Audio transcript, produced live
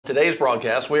today's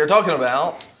broadcast, we are talking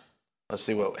about, let's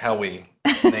see how we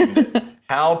named it,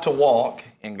 how to walk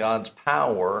in God's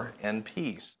power and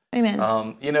peace.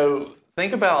 Amen.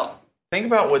 Think about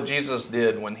what Jesus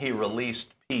did when he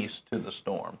released peace to the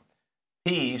storm.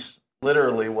 Peace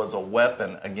literally was a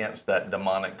weapon against that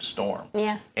demonic storm.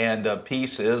 Yeah. And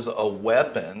peace is a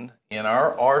weapon in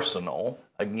our arsenal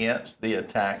against the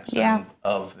attacks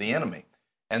of the enemy.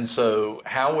 And so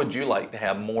how would you like to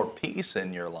have more peace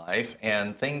in your life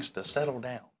and things to settle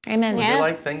down? Amen. Would you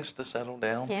like things to settle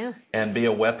down? Yeah. And be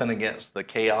a weapon against the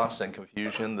chaos and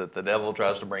confusion that the devil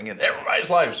tries to bring in everybody's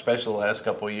life, especially the last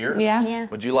couple of years? Yeah. Yeah.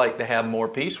 Would you like to have more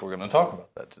peace? We're going to talk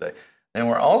about that today. And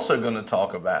we're also going to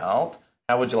talk about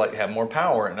how would you like to have more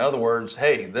power? In other words,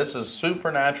 hey, this is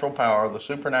supernatural power, the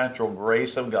supernatural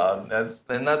grace of God.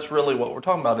 That's really what we're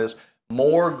talking about is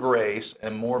more grace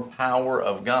and more power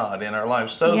of God in our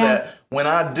lives so that when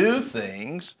I do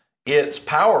things, it's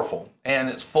powerful and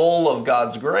it's full of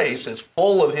God's grace. It's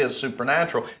full of His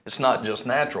supernatural. It's not just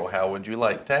natural. How would you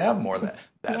like to have more of that?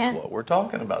 That's what we're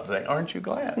talking about today. Aren't you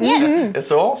glad? Yes. It's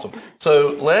so awesome.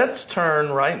 So let's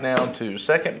turn right now to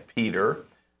 2 Peter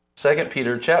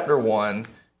chapter 1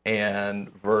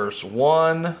 and verse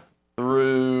 1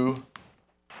 through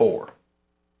 4.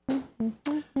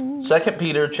 2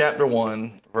 Peter chapter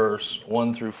 1, verse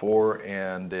 1 through 4,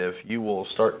 and if you will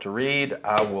start to read,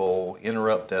 I will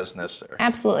interrupt as necessary.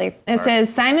 Absolutely. It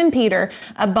says, Simon Peter,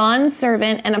 a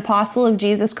bondservant and apostle of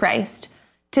Jesus Christ,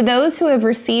 to those who have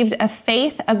received a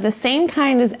faith of the same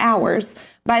kind as ours,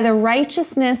 by the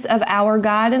righteousness of our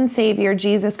God and Savior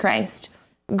Jesus Christ,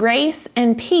 grace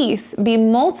and peace be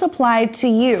multiplied to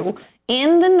you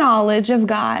in the knowledge of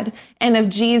God and of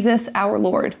Jesus our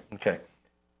Lord. Okay.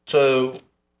 So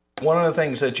one of the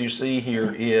things that you see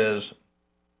here is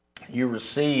you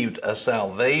received a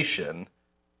salvation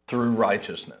through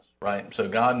righteousness, right? So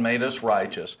God made us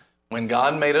righteous. When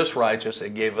God made us righteous,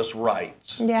 it gave us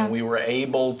rights. Yeah. And we were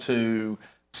able to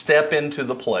step into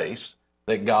the place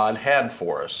that God had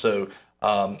for us. So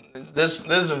this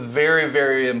is a very,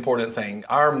 very important thing.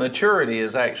 Our maturity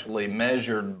is actually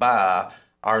measured by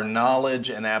our knowledge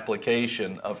and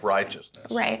application of righteousness.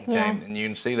 Right, Okay? yeah. And you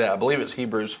can see that. I believe it's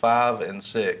Hebrews 5 and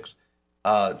 6,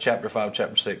 chapter 5,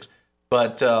 chapter 6.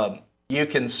 But you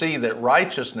can see that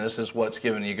righteousness is what's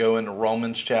given. You go into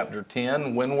Romans chapter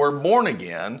 10. When we're born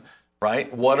again,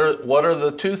 right, what are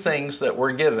the two things that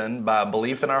we're given by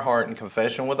belief in our heart and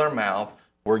confession with our mouth?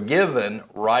 We're given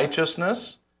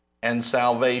righteousness and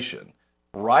salvation.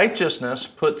 Righteousness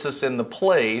puts us in the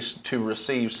place to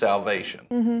receive salvation.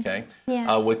 Okay?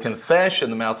 Yeah. With confession,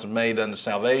 the mouth is made unto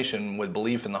salvation. With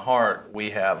belief in the heart,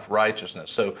 we have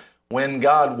righteousness. So when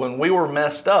we were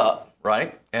messed up,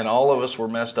 right, and all of us were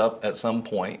messed up at some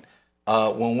point,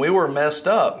 when we were messed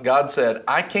up, God said,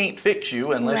 I can't fix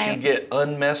you unless you get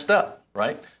unmessed up,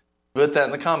 right? Put that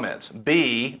in the comments.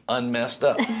 Be unmessed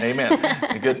up.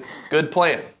 Amen. Good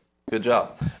plan. Good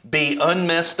job. Be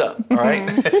unmessed up, all right?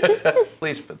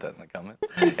 Please put that in the comments.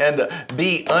 And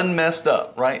be unmessed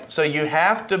up, right? So you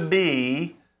have to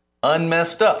be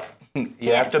unmessed up.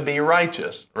 You have to be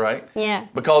righteous, right? Yeah.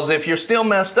 Because if you're still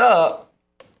messed up,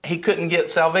 He couldn't get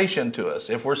salvation to us.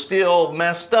 If we're still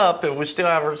messed up, if we still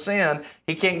have our sin,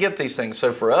 He can't get these things.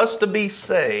 So for us to be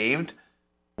saved,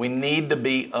 we need to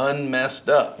be unmessed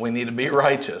up. We need to be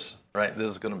righteous, right?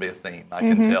 This is going to be a theme. I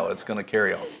can tell. It's going to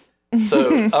carry on.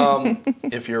 So,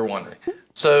 if you're wondering.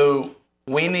 So,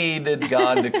 we needed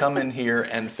God to come in here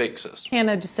and fix us.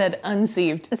 Hannah just said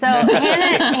unsaved. So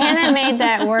Hannah made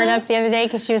that word up the other day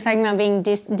because she was talking about being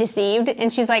deceived.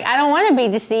 And she's like, I don't want to be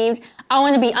deceived. I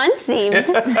want to be unsaved.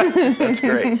 That's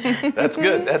great. That's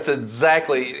good. That's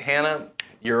exactly, Hannah,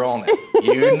 you're on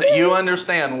it. You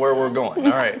understand where we're going.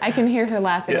 All right. I can hear her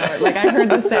laughing at it. Like I heard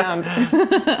the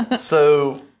sound.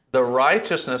 So, the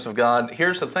righteousness of God,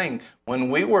 here's the thing. When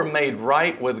we were made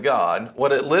right with God,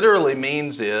 what it literally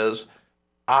means is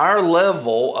our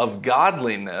level of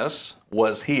godliness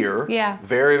was here,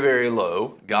 very, very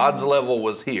low. God's level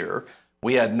was here.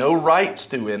 We had no rights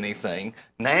to anything.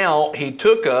 Now He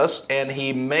took us and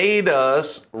He made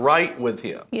us right with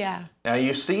Him. Yeah. Now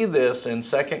you see this in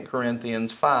 2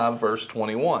 Corinthians 5, verse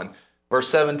 21. Verse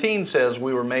 17 says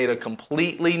we were made a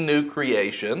completely new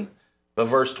creation. But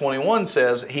verse 21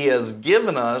 says, He has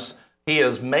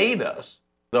made us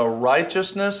the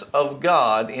righteousness of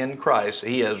God in Christ.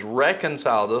 He has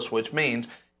reconciled us, which means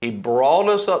He brought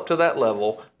us up to that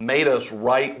level, made us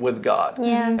right with God.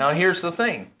 Yeah. Now here's the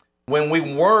thing. When we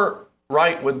weren't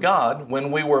right with God,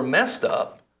 when we were messed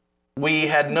up, we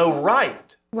had no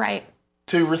right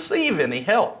to receive any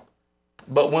help.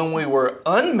 But when we were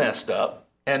unmessed up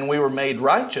and we were made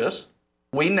righteous,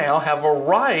 we now have a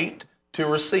right to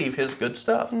receive his good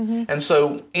stuff. And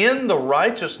so in the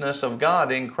righteousness of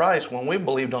God in Christ, when we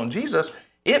believed on Jesus,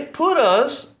 it put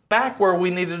us back where we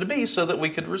needed to be so that we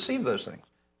could receive those things.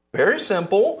 Very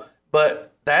simple,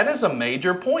 but that is a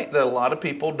major point that a lot of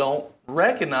people don't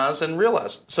recognize and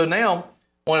realize. So now,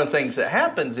 one of the things that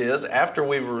happens is after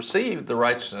we've received the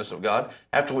righteousness of God,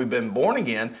 after we've been born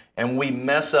again, and we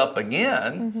mess up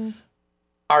again,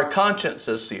 our conscience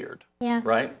is seared,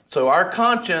 right? So our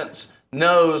conscience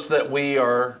knows that we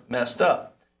are messed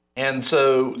up. And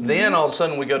so then all of a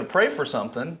sudden we go to pray for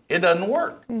something, it doesn't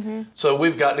work. So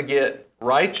we've got to get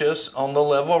righteous on the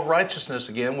level of righteousness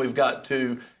again. We've got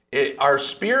to, our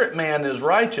spirit man is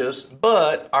righteous,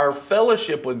 but our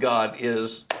fellowship with God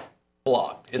is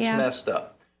blocked. It's messed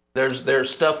up. There's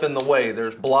stuff in the way.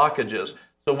 There's blockages.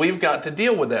 So we've got to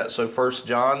deal with that. So 1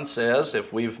 John says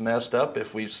if we've messed up,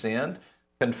 if we've sinned,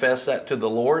 confess that to the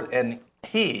Lord, and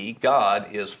He, God,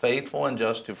 is faithful and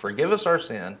just to forgive us our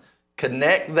sin,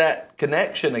 connect that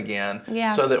connection again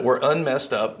so that we're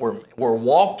unmessed up, we're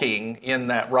walking in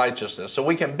that righteousness. So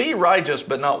we can be righteous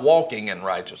but not walking in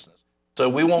righteousness. So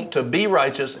we want to be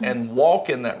righteous and walk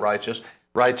in that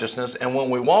righteousness, and when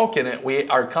we walk in it,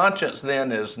 our conscience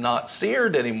then is not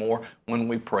seared anymore. When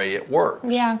we pray, it works.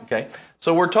 Okay?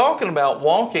 So we're talking about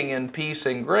walking in peace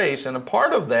and grace, and a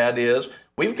part of that is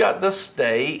we've got to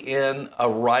stay in a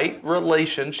right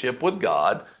relationship with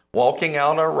God, walking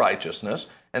out our righteousness.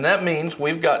 And that means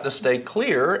we've got to stay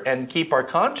clear and keep our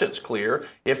conscience clear.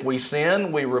 If we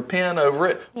sin, we repent over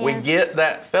it. We get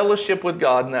that fellowship with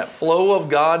God and that flow of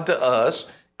God to us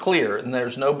clear. And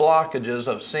there's no blockages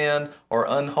of sin or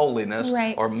unholiness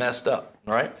or messed up,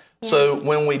 right? So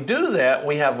when we do that,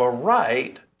 we have a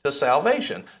right to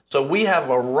salvation. So we have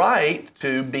a right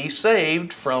to be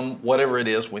saved from whatever it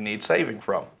is we need saving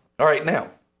from. All right,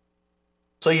 now,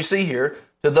 so you see here,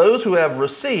 to those who have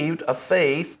received a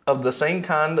faith of the same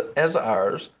kind as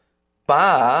ours,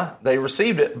 they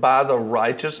received it by the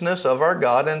righteousness of our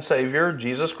God and Savior,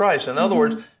 Jesus Christ. In other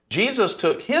words, Jesus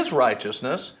took His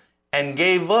righteousness and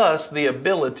gave us the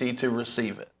ability to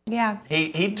receive it.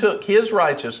 He took His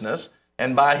righteousness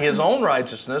and by His own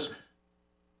righteousness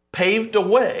paved a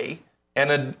way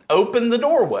and opened the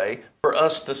doorway for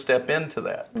us to step into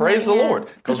that. Praise the Lord.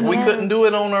 Because we couldn't do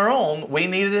it on our own. We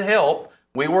needed help.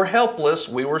 We were helpless.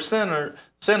 We were sinners.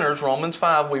 Romans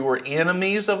 5, we were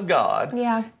enemies of God.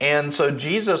 And so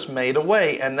Jesus made a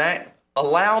way, and that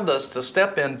allowed us to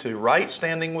step into right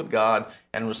standing with God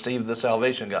and receive the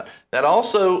salvation of God. That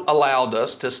also allowed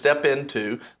us to step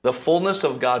into the fullness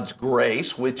of God's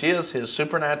grace, which is His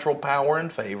supernatural power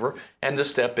and favor, and to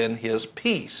step in His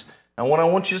peace. And what I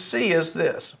want you to see is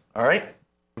this, all right?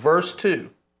 Verse 2.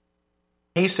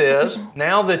 He says,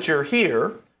 now that you're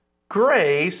here,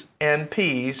 grace and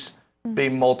peace be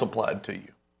multiplied to you.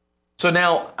 So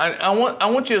now, I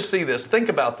want you to see this. Think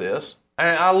about this.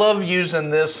 And I love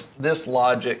using this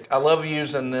logic. I love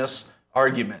using this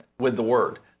argument with the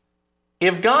Word.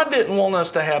 If God didn't want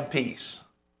us to have peace,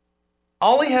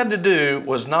 all He had to do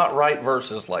was not write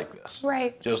verses like this.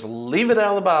 Just leave it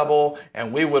out of the Bible,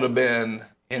 and we would have been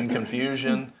in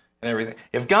confusion and everything.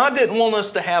 If God didn't want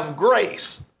us to have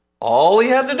grace, all He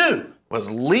had to do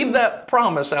was leave that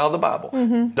promise out of the Bible.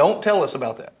 Don't tell us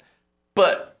about that.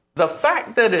 But the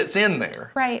fact that it's in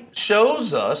there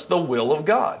shows us the will of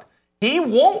God. He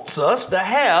wants us to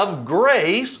have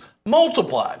grace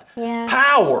multiplied,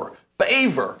 power,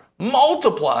 favor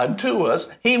multiplied to us.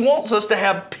 He wants us to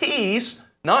have peace,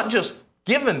 not just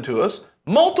given to us,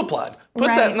 multiplied. Put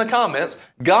that in the comments.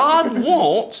 God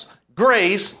wants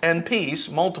grace and peace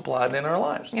multiplied in our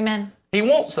lives. Amen. He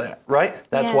wants that, right?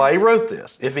 That's why He wrote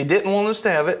this. If He didn't want us to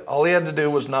have it, all He had to do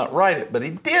was not write it. But He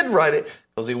did write it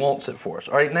because He wants it for us.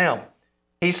 All right, now,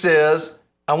 He says,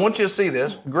 I want you to see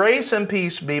this. Grace and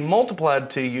peace be multiplied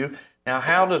to you. Now,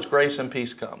 how does grace and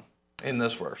peace come in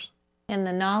this verse? In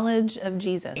the knowledge of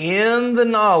Jesus. In the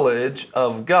knowledge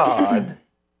of God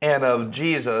and of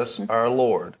Jesus our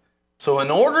Lord. So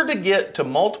in order to get to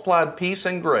multiplied peace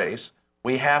and grace,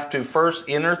 we have to first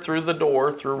enter through the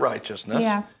door through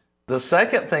righteousness. The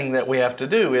second thing that we have to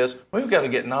do is we've got to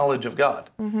get knowledge of God.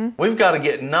 We've got to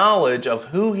get knowledge of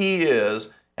who He is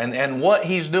and what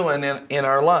He's doing in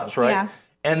our lives, right?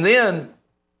 And then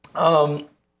I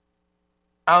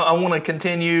want to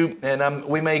continue, and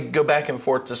we may go back and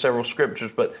forth to several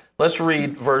scriptures, but let's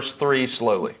read verse 3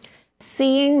 slowly.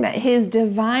 Seeing that His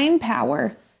divine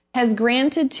power has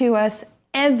granted to us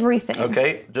everything.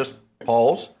 Okay, just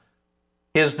pause.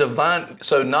 His divine,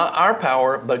 so not our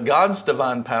power, but God's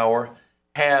divine power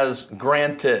has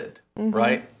granted,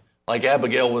 right? Like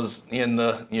Abigail was in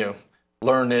the,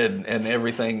 learned and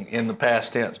everything in the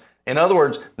past tense. In other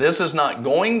words, this is not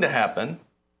going to happen.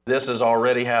 This has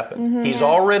already happened. He's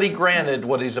already granted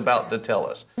what he's about to tell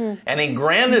us. And he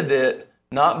granted it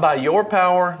not by your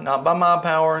power, not by my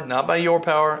power, not by your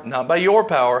power, not by your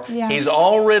power. Yeah. He's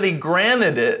already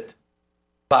granted it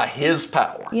by his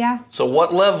power. Yeah. So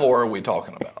what level are we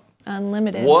talking about?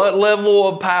 Unlimited. What level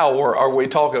of power are we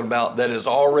talking about that has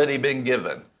already been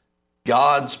given?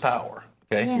 God's power.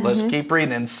 Okay, let's keep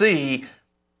reading and see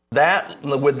that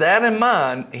with that in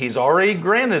mind, he's already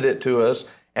granted it to us,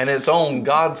 and it's on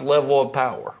God's level of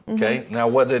power. Okay, now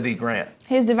what did he grant?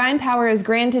 His divine power is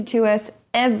granted to us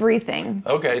everything.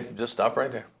 Okay, just stop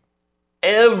right there.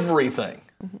 Everything.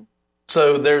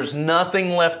 So there's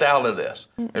nothing left out of this.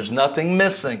 There's nothing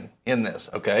missing in this,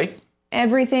 okay?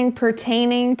 Everything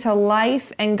pertaining to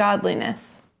life and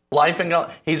godliness. Life and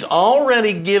God. He's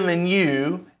already given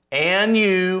you and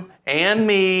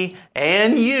me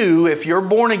and you, if you're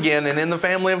born again and in the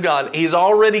family of God, he's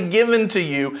already given to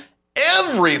you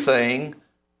everything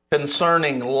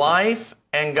concerning life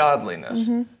and godliness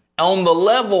on the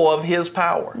level of his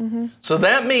power. So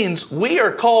that means we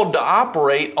are called to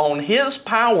operate on his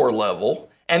power level,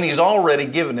 and he's already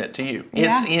given it to you.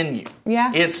 Yeah. It's in you.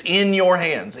 Yeah. It's in your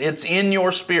hands. It's in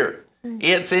your spirit.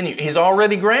 It's in you. He's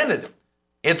already granted it.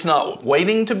 It's not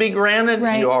waiting to be granted.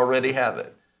 Right. You already have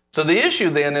it. So the issue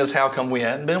then is, how come we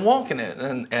hadn't been walking it?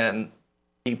 And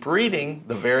keep reading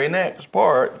the very next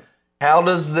part. How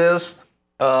does this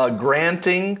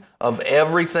granting of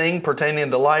everything pertaining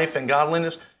to life and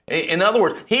godliness? In other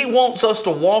words, he wants us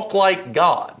to walk like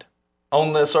God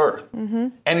on this earth.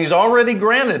 And he's already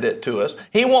granted it to us.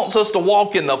 He wants us to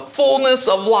walk in the fullness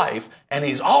of life, and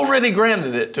he's already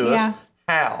granted it to us.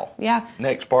 How? Yeah.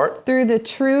 Next part. Through the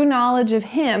true knowledge of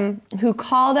him who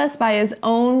called us by his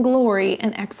own glory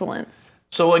and excellence.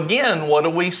 So again, what do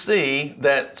we see?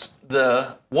 What's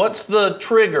the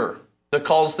trigger that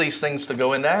cause these things to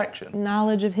go into action?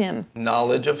 Knowledge of him.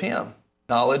 Knowledge of him.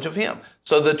 Knowledge of him.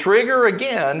 So the trigger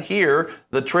again here,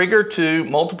 the trigger to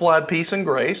multiplied peace and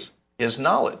grace is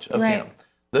knowledge of him.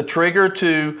 The trigger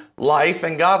to life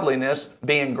and godliness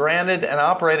being granted and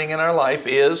operating in our life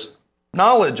is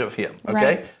knowledge of him.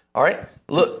 Okay? Right. All right.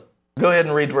 Look, go ahead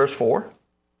and read verse 4.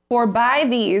 For by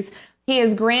these he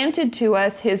has granted to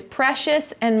us his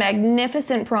precious and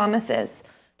magnificent promises,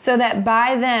 so that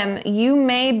by them you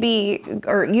may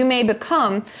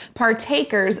become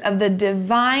partakers of the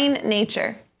divine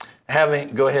nature.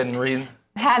 Go ahead and read.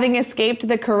 Having escaped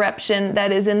the corruption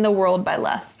that is in the world by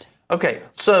lust. Okay,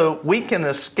 so we can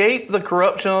escape the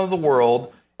corruption of the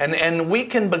world, and we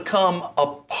can become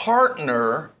a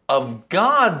partner of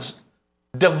God's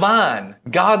divine,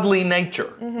 godly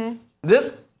nature.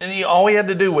 This, all he had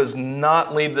to do was not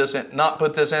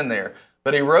put this in there.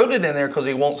 But he wrote it in there because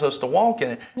he wants us to walk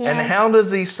in it. And how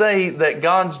does he say that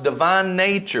God's divine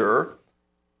nature,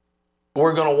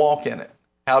 we're going to walk in it?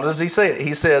 How does he say it?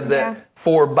 He said that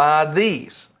for by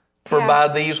these. For by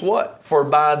these what? For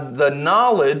by the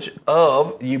knowledge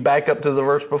of, you back up to the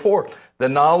verse before, the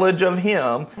knowledge of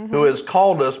him who has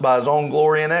called us by his own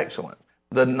glory and excellence.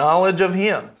 The knowledge of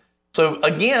him. So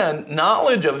again,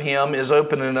 knowledge of him is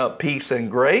opening up peace and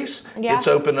grace. It's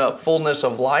opening up fullness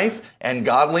of life and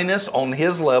godliness on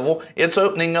his level. It's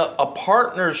opening up a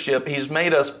partnership. He's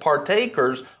made us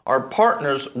partakers, or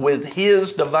partners with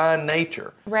his divine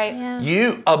nature. Right.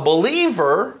 Yeah. A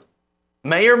believer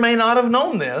may or may not have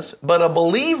known this, but a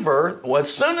believer,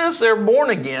 as soon as they're born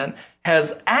again,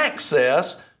 has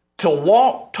access to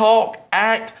walk, talk,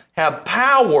 act, have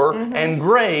power and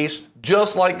grace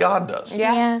just like God does.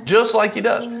 Yeah. Just like he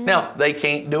does. Now, they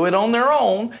can't do it on their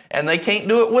own, and they can't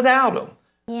do it without him.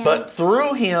 But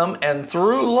through him and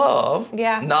through love,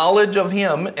 knowledge of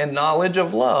him and knowledge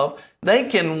of love, they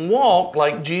can walk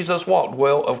like Jesus walked.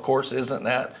 Well, of course, isn't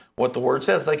that what the word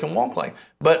says? They can walk like.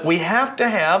 But we have to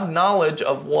have knowledge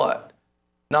of what?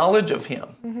 Knowledge of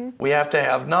him. We have to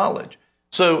have knowledge.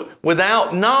 So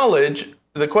without knowledge,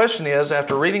 the question is,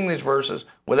 after reading these verses,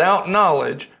 without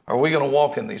knowledge, are we going to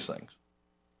walk in these things?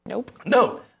 Nope.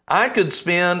 No. I could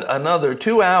spend another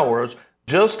 2 hours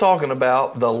just talking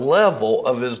about the level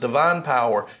of his divine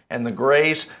power and the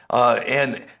grace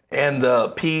and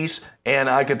the peace, and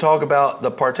I could talk about the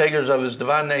partakers of his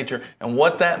divine nature and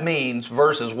what that means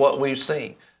versus what we've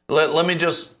seen. Let me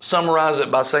just summarize it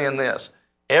by saying this.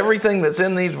 Everything that's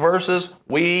in these verses,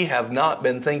 we have not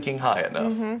been thinking high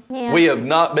enough. We have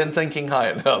not been thinking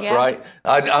high enough, right?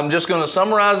 I'm just going to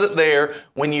summarize it there.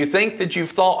 When you think that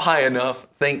you've thought high enough,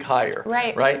 think higher.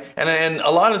 Right? And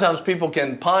a lot of times people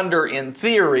can ponder in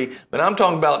theory, but I'm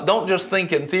talking about don't just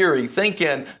think in theory, think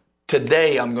in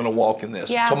today I'm going to walk in this.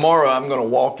 Yeah. Tomorrow I'm going to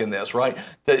walk in this, right?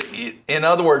 In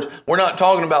other words, we're not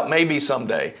talking about maybe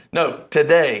someday. No,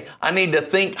 today. I need to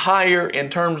think higher in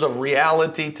terms of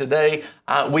reality today.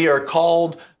 We are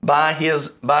called by His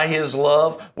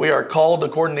love. We are called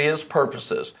according to His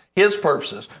purposes. His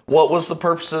purposes. What was the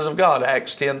purposes of God?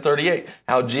 Acts 10:38.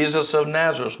 How Jesus of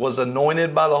Nazareth was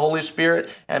anointed by the Holy Spirit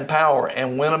and power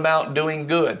and went about doing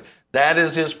good. That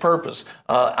is His purpose.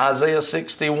 Isaiah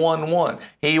 61:1.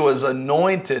 He was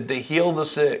anointed to heal the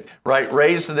sick, right?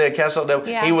 Raise the dead, cast out devils.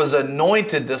 Yeah. He was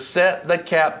anointed to set the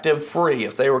captive free.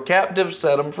 If they were captives,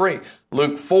 set them free.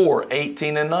 Luke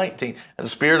 4:18 and 19. And the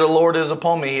Spirit of the Lord is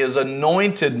upon me. He has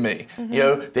anointed me,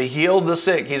 to heal the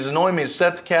sick. He's anointed me to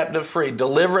set the captive free.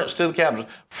 Deliverance to the captives.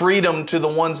 Freedom to the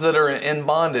ones that are in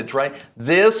bondage, right?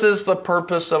 This is the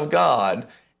purpose of God.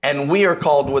 And we are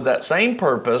called with that same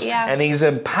purpose, and He's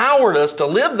empowered us to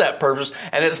live that purpose.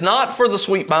 And it's not for the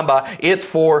sweet by-and-by, it's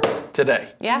for today.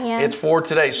 Yeah. It's for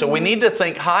today. So we need to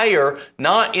think higher,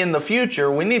 not in the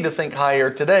future. We need to think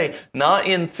higher today, not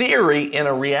in theory, in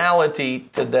a reality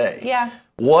today. Yeah.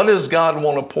 What does God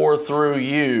want to pour through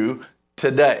you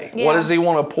today? Yeah. What does He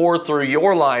want to pour through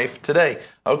your life today?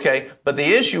 Okay, but the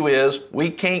issue is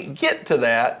we can't get to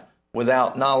that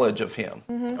without knowledge of Him.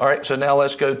 All right, so now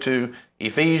let's go to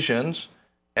Ephesians,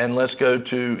 and let's go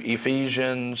to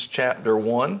Ephesians chapter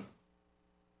 1.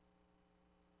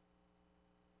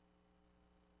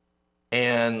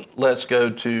 And let's go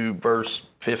to verse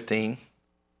 15.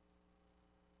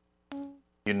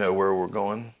 You know where we're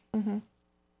going.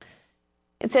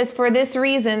 It says, "For this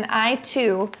reason, I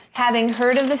too, having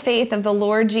heard of the faith of the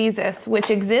Lord Jesus, which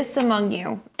exists among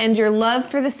you, and your love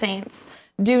for the saints,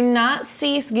 do not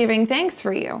cease giving thanks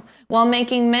for you, while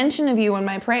making mention of you in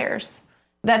my prayers,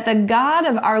 that the God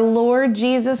of our Lord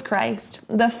Jesus Christ,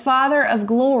 the Father of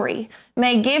glory,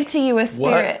 may give to you a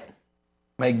spirit."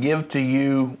 May give to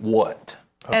you what?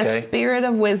 A spirit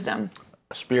of wisdom.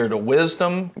 A spirit of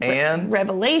wisdom and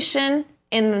revelation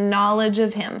in the knowledge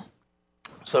of Him.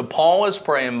 So Paul is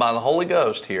praying by the Holy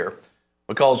Ghost here,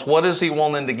 because what is he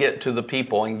wanting to get to the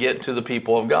people and get to the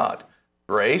people of God?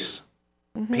 Grace,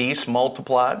 peace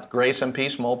multiplied, grace and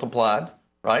peace multiplied,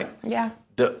 right? Yeah.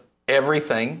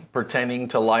 Everything pertaining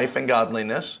to life and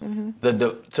godliness,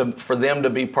 for them to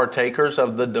be partakers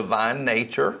of the divine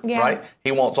nature, right?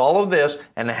 He wants all of this,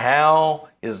 and how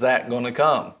is that going to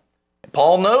come?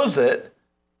 Paul knows it,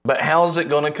 but how is it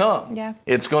going to come? Yeah.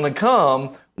 It's going to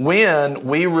come when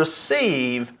we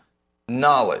receive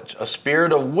knowledge, a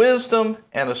spirit of wisdom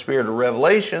and a spirit of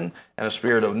revelation and a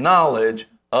spirit of knowledge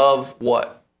of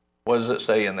what? What does it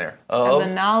say in there? Of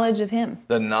the knowledge of Him.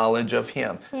 The knowledge of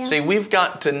Him. Yeah. See, we've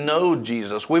got to know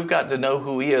Jesus. We've got to know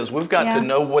who He is. We've got to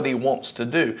know what He wants to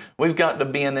do. We've got to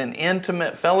be in an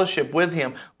intimate fellowship with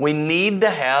Him. We need to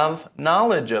have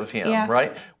knowledge of Him,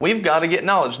 right? We've got to get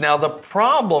knowledge. Now, the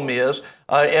problem is,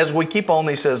 as we keep on,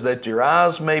 he says that your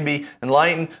eyes may be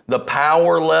enlightened. The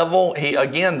power level,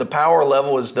 the power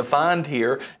level is defined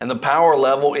here, and the power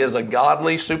level is a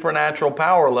godly, supernatural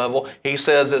power level. He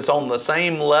says it's on the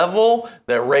same level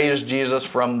that raised Jesus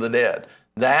from the dead.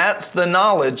 That's the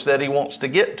knowledge that he wants to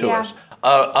get to us.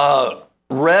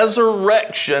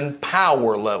 Resurrection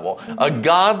power level, a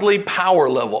godly power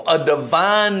level, a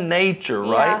divine nature,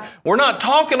 right? We're not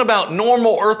talking about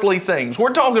normal earthly things.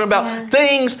 We're talking about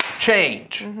things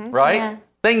change, right? Yeah.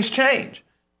 Things change,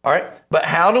 all right? But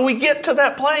how do we get to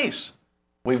that place?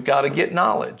 We've got to get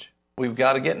knowledge. We've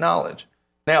got to get knowledge.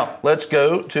 Now, let's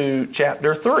go to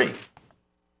chapter 3.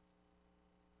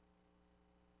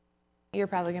 You're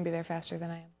probably going to be there faster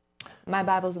than I am. My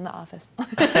Bible's in the office.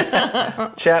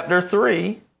 Chapter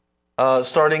 3,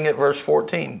 starting at verse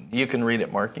 14. You can read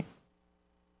it, Marky.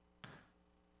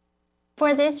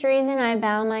 For this reason I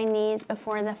bow my knees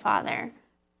before the Father,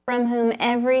 from whom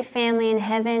every family in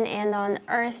heaven and on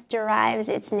earth derives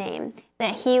its name,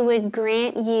 that He would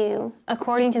grant you,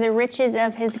 according to the riches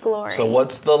of His glory. So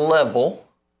what's the level?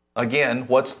 Again,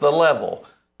 what's the level?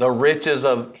 The riches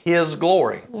of His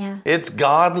glory. Yeah. It's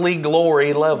godly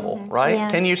glory level, right? Yeah.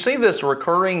 Can you see this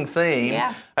recurring theme?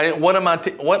 Yeah. I mean,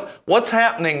 what's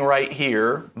happening right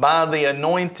here by the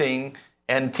anointing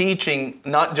and teaching,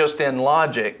 not just in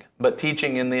logic, but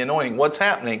teaching in the anointing? What's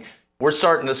happening? We're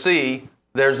starting to see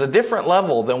there's a different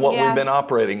level than what we've been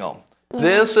operating on.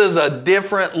 This is a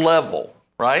different level,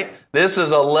 right? This is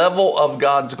a level of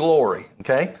God's glory,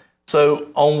 okay?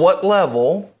 So on what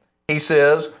level? He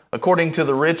says, according to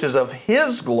the riches of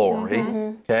His glory,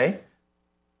 okay?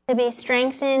 To be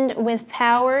strengthened with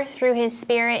power through His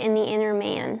Spirit in the inner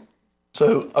man.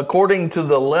 So according to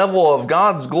the level of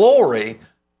God's glory,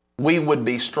 we would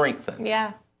be strengthened.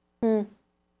 Yeah.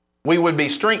 we would be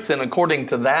strengthened according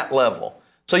to that level.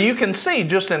 So you can see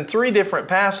just in 3 different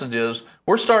passages,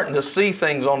 we're starting to see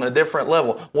things on a different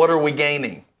level. What are we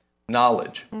gaining?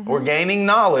 Knowledge. We're gaining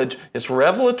knowledge. It's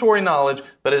revelatory knowledge,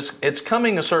 but it's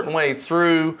coming a certain way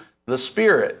through the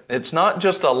Spirit. It's not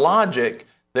just a logic.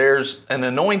 There's an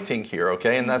anointing here,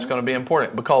 okay? And that's going to be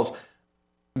important because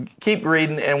keep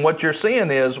reading, and what you're seeing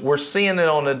is we're seeing it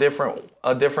on a different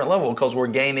level because we're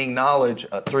gaining knowledge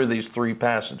through these 3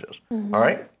 passages. All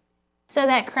right? So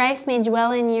that Christ may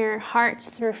dwell in your hearts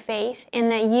through faith,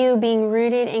 and that you, being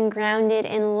rooted and grounded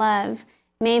in love,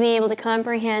 may be able to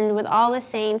comprehend with all the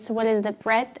saints what is the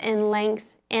breadth and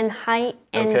length and height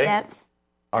and depth.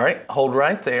 All right, hold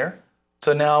right there.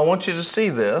 So now I want you to see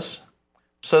this.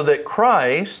 So that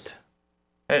Christ,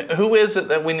 who is it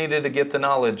that we needed to get the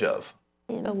knowledge of?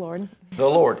 The Lord. The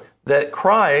Lord. That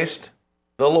Christ,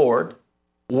 the Lord,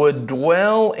 would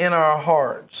dwell in our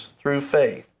hearts through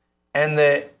faith, and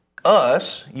that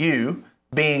us, you,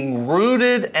 being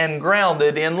rooted and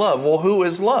grounded in love. Well, who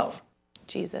is love?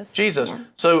 Jesus. Jesus. Yeah.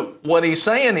 So what he's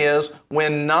saying is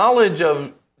when knowledge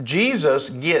of Jesus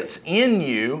gets in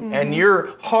you and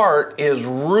your heart is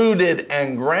rooted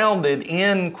and grounded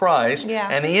in Christ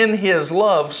and in his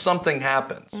love, something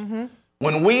happens.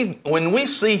 When we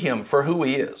see him for who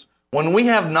he is, when we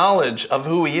have knowledge of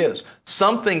who he is,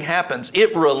 something happens.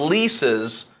 It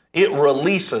releases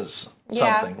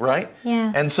something, right?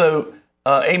 Yeah. And so,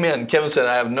 amen. Kevin said,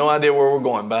 I have no idea where we're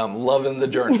going, but I'm loving the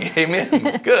journey.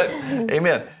 Amen. Good.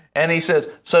 Amen. And he says,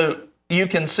 so you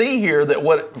can see here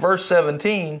that verse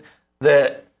 17,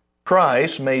 that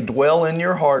Christ may dwell in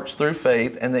your hearts through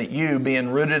faith, and that you, being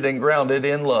rooted and grounded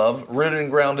in love, rooted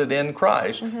and grounded in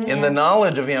Christ, in the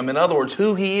knowledge of him, in other words,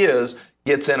 who he is,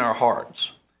 gets in our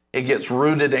hearts. It gets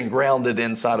rooted and grounded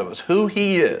inside of us. Who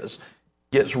he is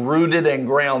gets rooted and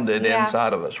grounded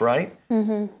inside of us, right?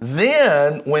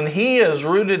 Then, when he is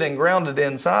rooted and grounded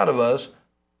inside of us,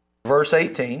 verse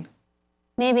 18,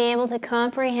 may be able to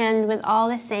comprehend with all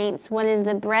the saints what is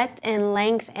the breadth and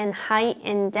length and height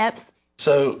and depth.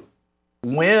 So,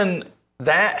 when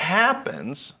that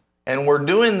happens, and we're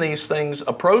doing these things,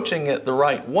 approaching it the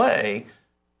right way,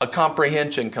 a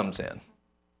comprehension comes in.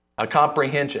 A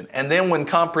comprehension. And then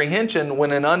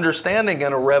when an understanding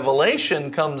and a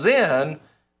revelation comes in,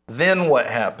 then what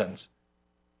happens?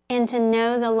 And to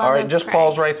know the love of Christ. All right, just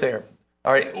pause right there.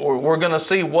 All right, we're going to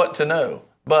see what to know.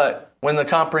 But when the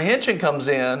comprehension comes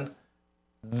in,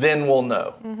 then we'll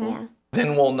know.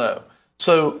 Then we'll know.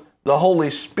 So the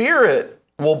Holy Spirit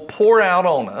will pour out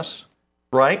on us,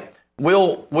 right?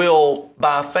 We'll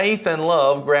by faith and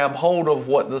love, grab hold of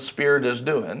what the Spirit is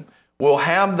doing. We'll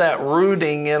have that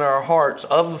rooting in our hearts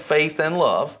of faith and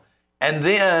love, and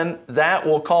then that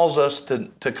will cause us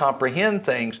to comprehend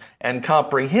things, and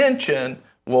comprehension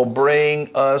will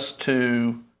bring us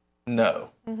to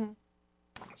know.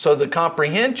 So the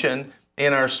comprehension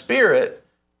in our spirit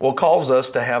will cause us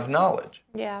to have knowledge.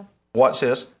 Yeah. Watch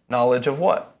this. Knowledge of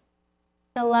what?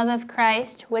 The love of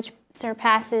Christ, which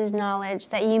surpasses knowledge,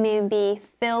 that you may be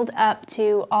filled up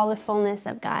to all the fullness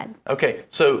of God. Okay,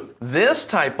 so this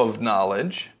type of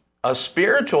knowledge, a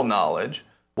spiritual knowledge,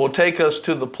 will take us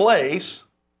to the place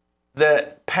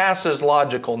that passes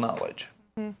logical knowledge.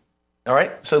 All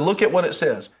right, so look at what it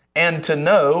says. And to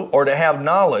know, or to have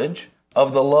knowledge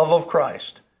of the love of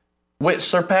Christ, which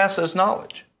surpasses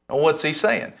knowledge. And what's he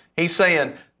saying? He's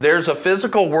saying there's a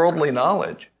physical worldly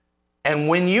knowledge, and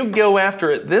when you go after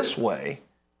it this way,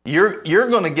 you're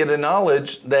going to get a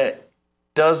knowledge that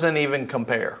doesn't even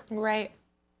compare. Right.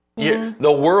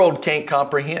 The world can't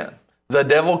comprehend. The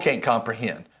devil can't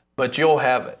comprehend. But you'll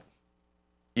have it.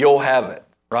 You'll have it,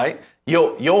 right?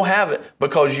 You'll have it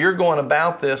because you're going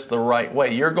about this the right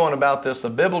way. You're going about this a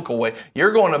biblical way.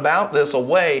 You're going about this a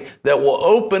way that will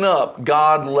open up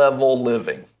God-level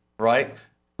living, right?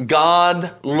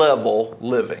 God-level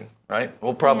living. Right?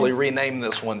 We'll probably rename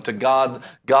this one to God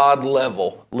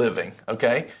level living,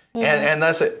 okay? And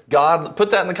that's it. God,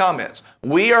 put that in the comments.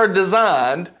 We are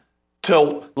designed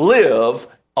to live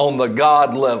on the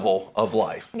God level of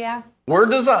life. Yeah. We're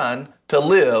designed to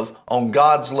live on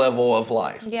God's level of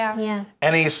life. Yeah.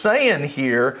 And he's saying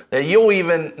here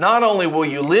that not only will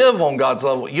you live on God's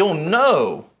level, you'll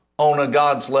know on a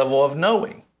God's level of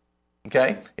knowing,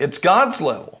 okay? It's God's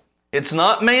level. It's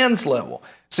not man's level.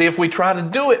 See, if we try to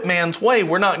do it man's way,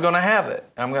 we're not going to have it.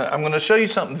 I'm going to show you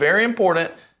something very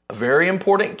important, a very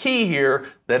important key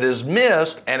here that is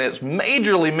missed, and it's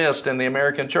majorly missed in the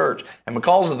American church. And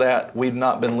because of that, we've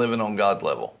not been living on God's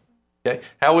level. Okay?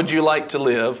 How would you like to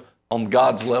live on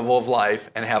God's level of life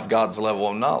and have God's level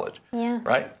of knowledge? Yeah.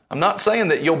 Right? I'm not saying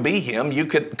that you'll be him. You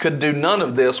could do none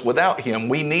of this without him.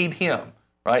 We need him.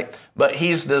 right? But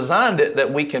he's designed it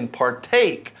that we can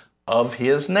partake of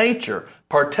his nature,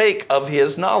 partake of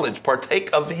his knowledge, partake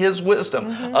of his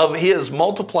wisdom, of his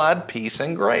multiplied peace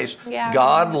and grace. Yeah.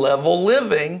 God level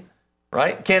living,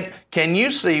 right? Can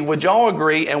you see, would y'all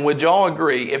agree, and would y'all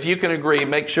agree, if you can agree,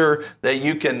 make sure that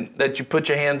you put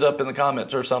your hands up in the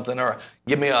comments or something, or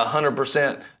give me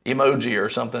 100% emoji or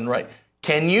something, right?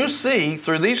 Can you see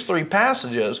through these three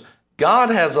passages,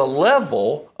 God has a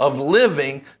level of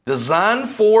living designed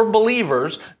for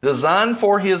believers, designed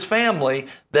for his family,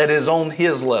 that is on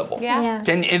his level. Yeah.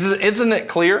 Isn't it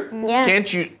clear? Yeah.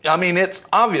 Can't you? I mean, it's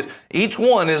obvious. Each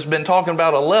one has been talking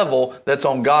about a level that's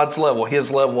on God's level, his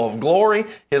level of glory,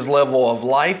 his level of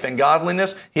life and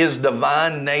godliness, his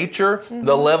divine nature,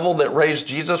 the level that raised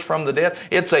Jesus from the dead.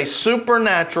 It's a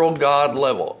supernatural God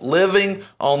level, living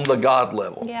on the God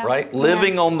level, right?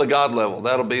 Living on the God level.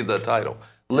 That'll be the title.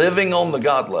 Living on the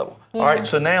God level. All right,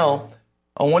 so now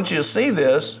I want you to see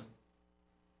this.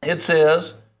 It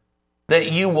says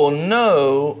that you will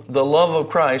know the love of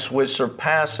Christ which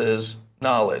surpasses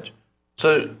knowledge.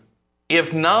 So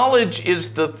if knowledge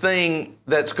is the thing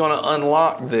that's going to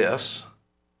unlock this,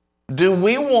 do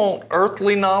we want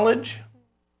earthly knowledge?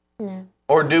 No.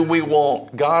 Or do we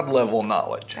want God level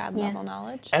knowledge? God level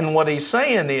knowledge. And what he's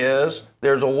saying is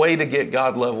there's a way to get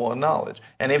God level of knowledge.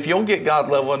 And if you'll get God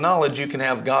level of knowledge, you can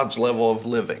have God's level of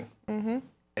living. Amen?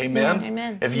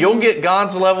 Amen. If you'll get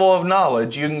God's level of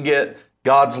knowledge, you can get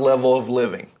God's level of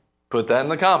living. Put that in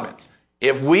the comments.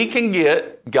 If we can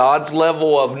get God's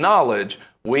level of knowledge,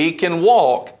 we can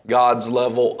walk God's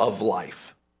level of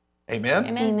life. Amen?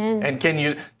 Amen. And can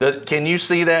you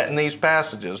see that in these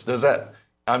passages? Does that...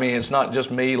 I mean, it's not just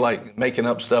me like making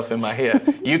up stuff in my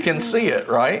head. You can see it,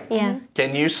 right? Yeah.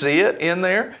 Can you see it in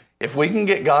there? If we can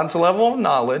get God's level of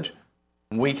knowledge,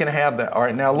 we can have that. All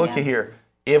right, now look at here.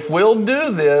 If we'll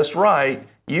do this right,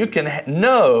 you can have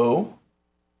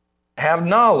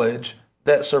knowledge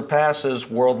that surpasses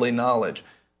worldly knowledge.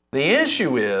 The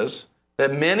issue is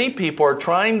that many people are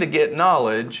trying to get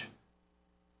knowledge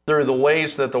through the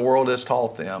ways that the world has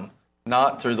taught them,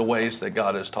 not through the ways that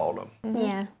God has taught them.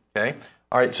 Yeah. Okay?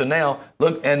 All right, so now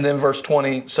look, and then verse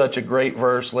 20, such a great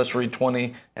verse. Let's read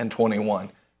 20 and 21.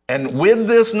 And with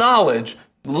this knowledge,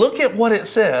 look at what it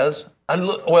says. At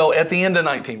the end of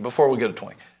 19, before we go to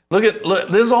 20. Look,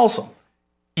 this is awesome.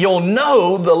 You'll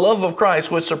know the love of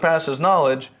Christ, which surpasses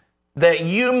knowledge, that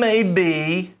you may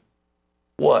be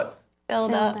what?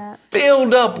 Filled up.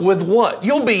 Filled up with what?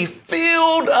 You'll be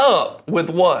filled up with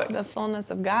what? The fullness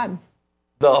of God.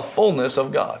 The fullness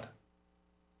of God.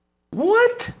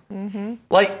 What?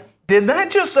 Like, did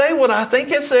that just say what I think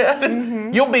it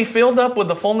said? You'll be filled up with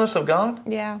the fullness of God?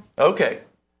 Yeah. Okay.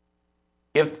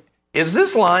 Is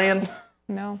this lying?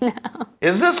 No.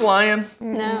 Is this lying?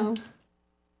 No.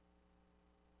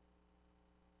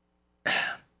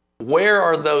 Where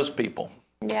are those people?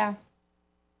 Yeah.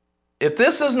 If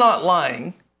this is not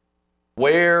lying,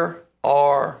 where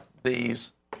are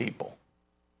these people?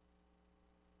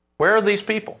 Where are these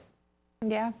people?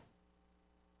 Yeah.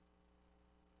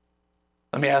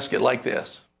 Let me ask it like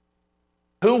this.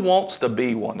 Who wants to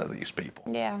be one of these people?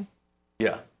 Yeah.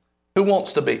 Yeah. Who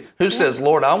wants to be? Who says,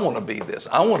 Lord, I want to be this.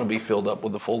 I want to be filled up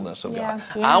with the fullness of God.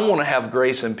 Yeah. I want to have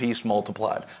grace and peace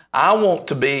multiplied. I want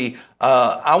to be,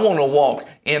 I want to walk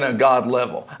in a God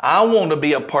level. I want to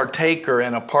be a partaker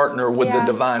and a partner with the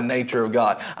divine nature of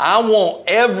God. I want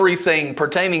everything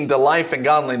pertaining to life and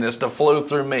godliness to flow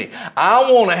through me. I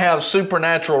want to have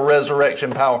supernatural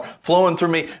resurrection power flowing through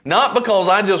me, not because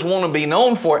I just want to be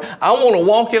known for it. I want to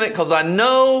walk in it because I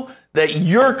know that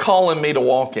you're calling me to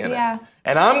walk in it.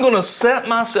 And I'm going to set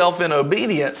myself in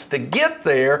obedience to get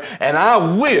there, and I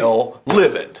will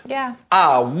live it. Yeah.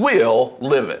 I will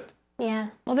live it. Yeah.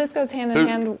 Well, this goes hand in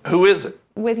hand Who is it?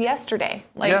 with yesterday.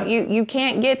 Like you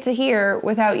can't get to here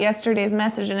without yesterday's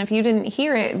message. And if you didn't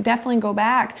hear it, definitely go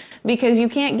back, because you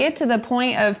can't get to the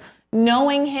point of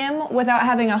knowing him without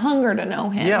having a hunger to know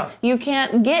him. Yeah. You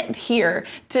can't get here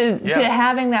to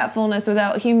having that fullness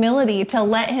without humility to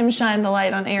let him shine the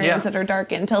light on areas that are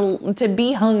darkened, to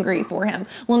be hungry for him.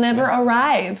 We'll never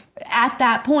arrive at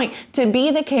that point to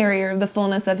be the carrier of the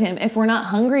fullness of him if we're not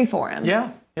hungry for him.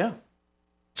 Yeah, yeah.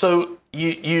 So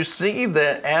you see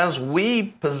that as we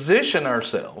position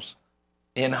ourselves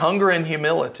in hunger and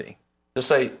humility to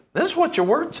say, this is what your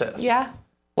word says. Yeah.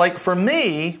 Like for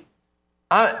me,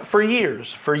 for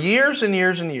years and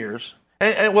years,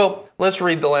 and well, let's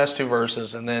read the last two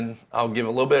verses and then I'll give a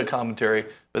little bit of commentary,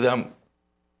 but then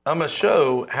I'm going to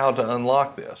show how to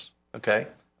unlock this, okay?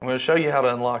 I'm going to show you how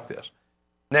to unlock this.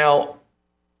 Now,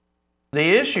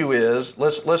 the issue is,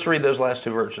 let's read those last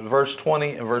two verses, verse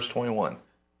 20 and verse 21.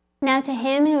 Now to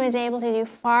him who is able to do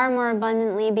far more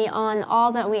abundantly beyond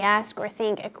all that we ask or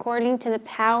think, according to the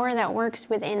power that works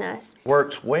within us.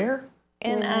 Works where?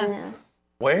 In us.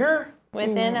 Where?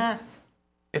 Within us.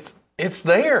 It's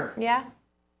there. Yeah.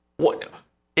 What?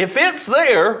 If it's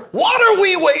there, what are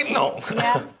we waiting on?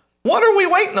 Yeah. What are we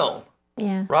waiting on?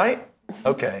 Yeah. Right?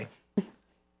 Okay.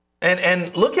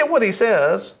 And look at what he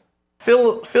says.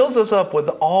 Fills us up with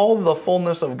all the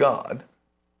fullness of God.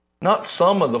 Not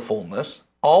some of the fullness,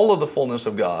 all of the fullness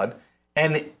of God.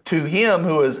 And to him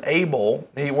who is able,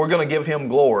 we're going to give him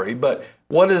glory, but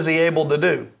what is he able to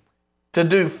do? To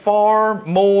do far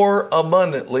more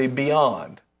abundantly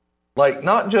beyond. Like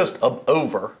not just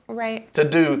over. Right. To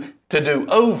do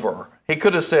over. He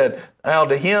could have said, now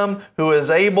to him who is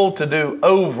able to do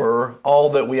over all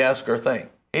that we ask or think.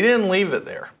 He didn't leave it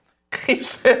there. He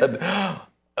said,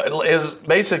 is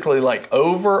basically like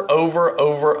over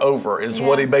is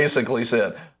what he basically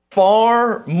said.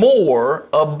 Far more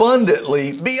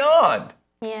abundantly beyond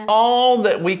all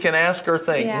that we can ask or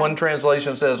think. Yeah. One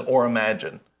translation says, or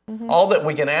imagine. All that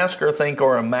we can ask or think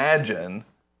or imagine,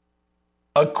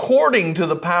 according to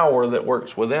the power that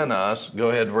works within us. Go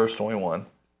ahead, verse 21.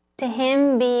 To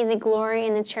him be the glory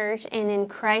in the church and in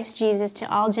Christ Jesus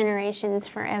to all generations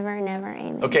forever and ever.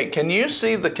 Amen. Okay, can you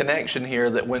see the connection here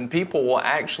that when people will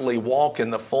actually walk in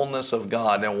the fullness of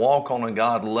God and walk on a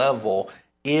God level,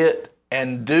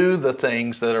 and do the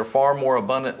things that are far more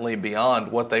abundantly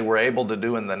beyond what they were able to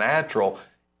do in the natural,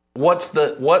 what's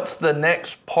the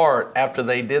next part after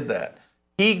they did that?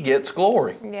 He gets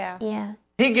glory. Yeah. Yeah.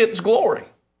 He gets glory.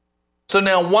 So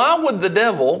now why would the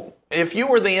devil, if you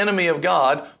were the enemy of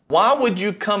God, why would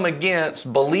you come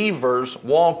against believers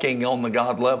walking on the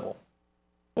God level?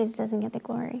 Jesus doesn't get the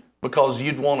glory. Because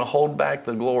you'd want to hold back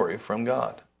the glory from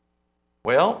God.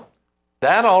 Well,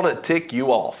 that ought to tick you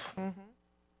off.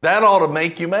 That ought to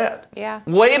make you mad. Yeah.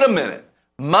 Wait a minute.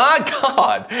 My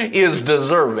God is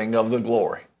deserving of the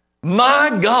glory.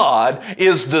 My God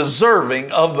is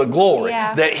deserving of the glory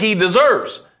that he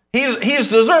deserves. He's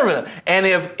deserving it. And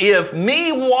if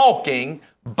me walking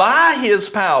by his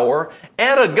power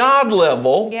at a God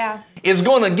level is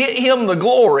going to get him the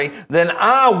glory, then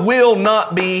I will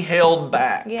not be held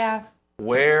back. Yeah.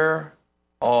 Where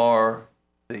are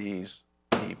these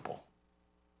people?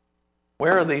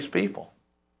 Where are these people?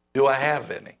 Do I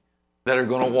have any that are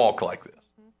going to walk like this?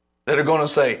 That are going to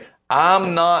say,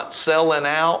 I'm not selling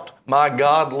out my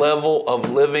God level of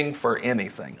living for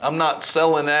anything. I'm not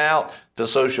selling it out to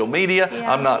social media.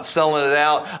 I'm not selling it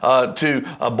out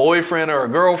to a boyfriend or a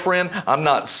girlfriend. I'm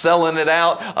not selling it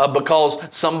out because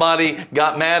somebody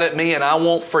got mad at me and I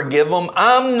won't forgive them.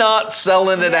 I'm not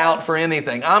selling it out for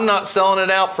anything. I'm not selling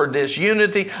it out for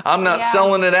disunity. I'm not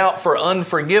selling it out for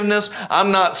unforgiveness.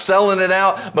 I'm not selling it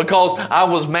out because I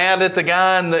was mad at the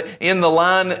guy in the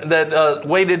line that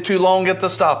waited too long at the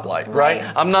stoplight, right?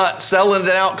 I'm not selling it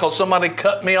out because somebody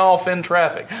cut me off in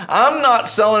traffic. I'm not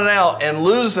selling it out and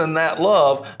losing that love.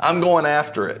 I'm going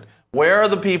after it. Where are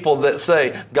the people that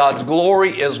say God's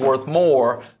glory is worth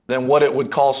more than what it would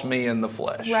cost me in the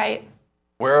flesh? Right.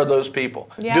 Where are those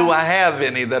people? Yeah. Do I have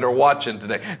any that are watching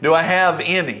today? Do I have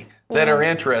any that are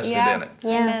interested in it?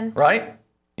 Yeah. Amen. Right?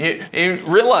 You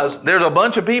realize there's a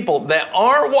bunch of people that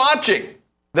aren't watching,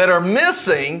 that are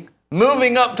missing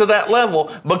moving up to that level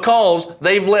because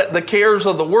they've let the cares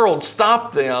of the world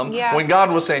stop them when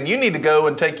God was saying, you need to go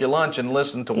and take your lunch and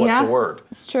listen to what's the word.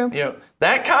 It's true. You know,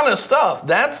 that kind of stuff,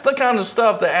 that's the kind of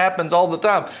stuff that happens all the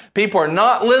time. People are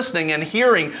not listening and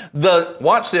hearing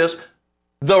watch this,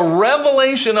 the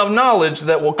revelation of knowledge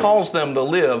that will cause them to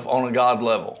live on a God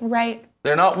level. Right.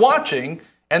 They're not watching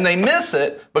and they miss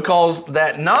it because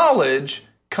that knowledge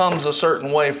comes a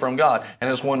certain way from God. And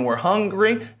it's when we're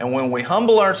hungry and when we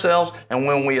humble ourselves and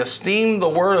when we esteem the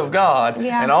Word of God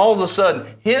and all of a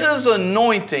sudden His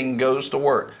anointing goes to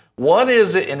work. What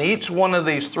is it in each one of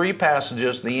these three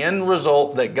passages, the end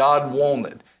result that God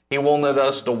wanted? He wanted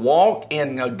us to walk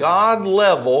in a God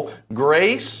level,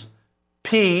 grace,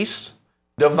 peace,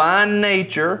 divine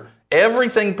nature,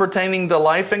 everything pertaining to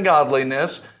life and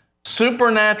godliness,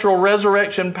 supernatural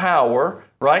resurrection power,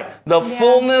 right? The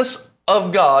fullness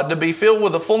of God, to be filled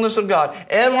with the fullness of God,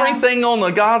 everything on the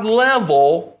God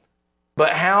level, but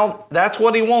how, that's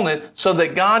what He wanted, so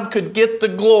that God could get the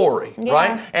glory,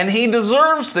 right? And He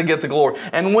deserves to get the glory.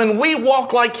 And when we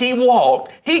walk like He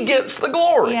walked, He gets the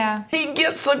glory. He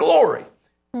gets the glory.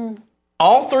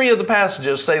 All three of the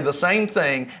passages say the same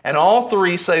thing, and all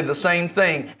three say the same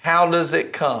thing. How does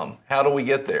it come? How do we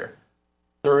get there?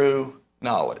 Through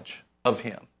knowledge of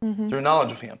Him. Through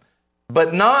knowledge of Him.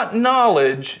 But not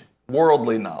knowledge,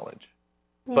 worldly knowledge,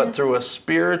 but through a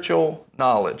spiritual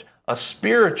knowledge. A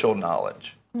spiritual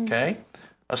knowledge. Okay?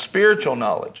 A spiritual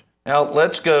knowledge. Now,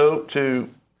 let's go to,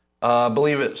 I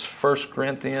believe it's 1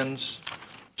 Corinthians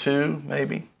 2,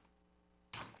 maybe.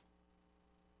 Is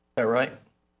that right?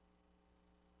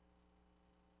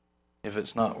 If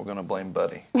it's not, we're going to blame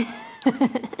Buddy.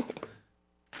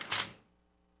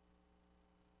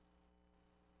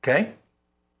 Okay?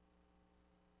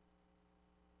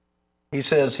 He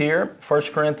says here, 1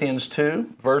 Corinthians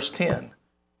 2, verse 10,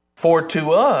 "For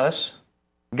to us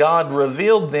God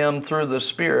revealed them through the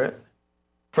Spirit,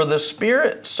 for the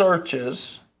Spirit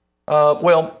searches..."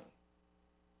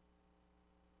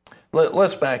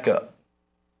 Let's back up.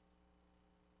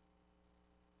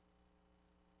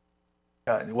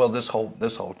 Well, this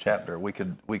whole chapter, we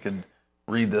could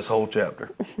read this whole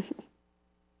chapter.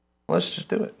 Let's just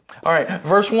do it. All right,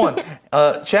 verse 1.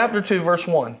 Chapter 2, verse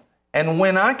 1. "And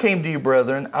when I came to you,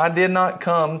 brethren, I did not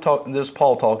come," this is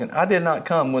Paul talking, "I did not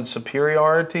come with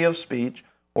superiority of speech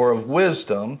or of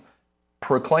wisdom,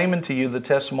 proclaiming to you the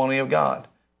testimony of God.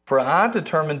 For I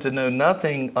determined to know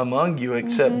nothing among you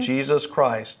except Jesus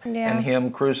Christ and Him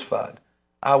crucified.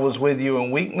 I was with you in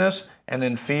weakness and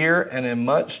in fear and in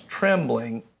much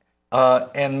trembling,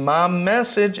 and my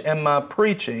message and my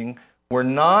preaching were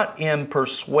not in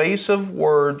persuasive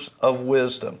words of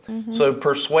wisdom." So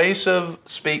persuasive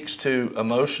speaks to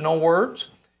emotional words,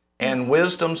 and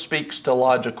wisdom speaks to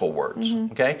logical words.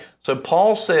 Okay? So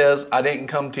Paul says, I didn't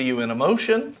come to you in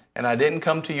emotion, and I didn't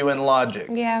come to you in logic.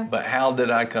 Yeah. But how did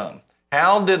I come?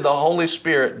 How did the Holy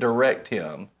Spirit direct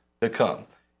him to come?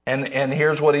 And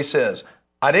here's what he says.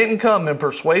 "I didn't come in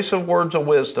persuasive words of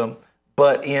wisdom,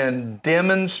 but in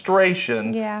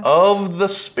demonstration of the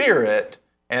Spirit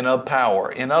and of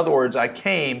power." In other words, I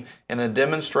came in a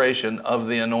demonstration of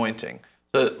the anointing.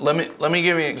 So let me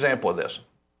give you an example of this.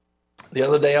 The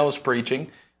other day I was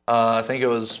preaching, I think it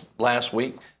was last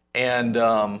week, and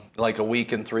like a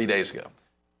week and 3 days ago.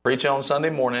 Preaching on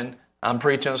Sunday morning, I'm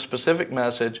preaching a specific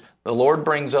message. The Lord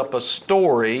brings up a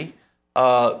story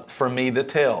for me to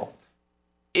tell.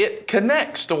 It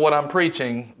connects to what I'm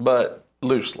preaching, but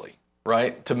loosely,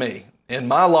 right, to me. In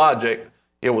my logic,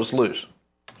 it was loose.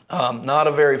 Not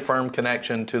a very firm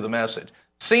connection to the message.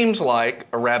 Seems like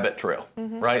a rabbit trail,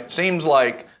 right? Seems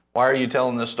like, why are you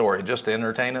telling this story? Just to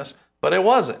entertain us? But it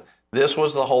wasn't. This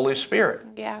was the Holy Spirit.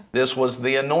 Yeah. This was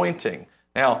the anointing.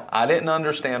 Now, I didn't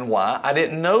understand why. I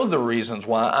didn't know the reasons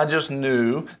why. I just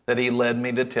knew that He led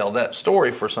me to tell that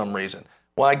story for some reason.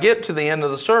 Well, I get to the end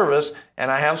of the service, and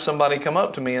I have somebody come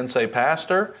up to me and say,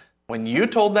 "Pastor, when you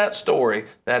told that story,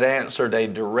 that answered a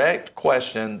direct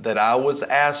question that I was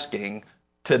asking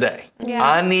today. Yeah.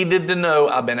 I needed to know.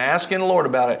 I've been asking the Lord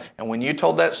about it, and when you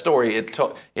told that story,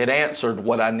 it answered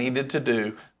what I needed to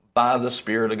do by the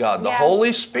Spirit of God." The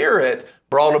Holy Spirit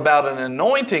brought about an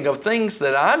anointing of things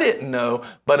that I didn't know,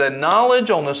 but a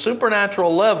knowledge on a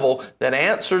supernatural level that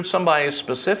answered somebody's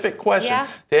specific question. Yeah.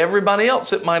 To everybody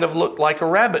else, it might have looked like a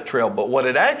rabbit trail, but what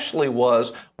it actually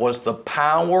was the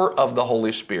power of the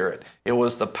Holy Spirit. It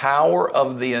was the power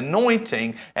of the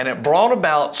anointing, and it brought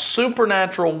about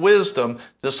supernatural wisdom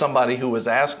to somebody who was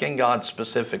asking God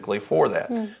specifically for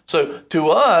that. So to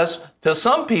us, to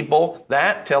some people,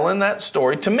 telling that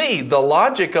story, to me, the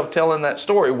logic of telling that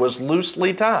story was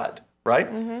loosely tied, right?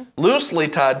 Loosely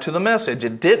tied to the message.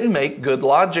 It didn't make good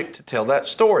logic to tell that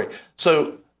story.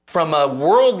 So from a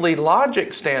worldly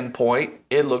logic standpoint,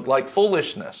 it looked like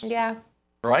foolishness. Yeah.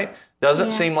 Right?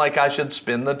 Doesn't seem like I should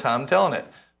spend the time telling it.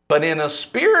 But in a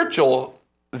spiritual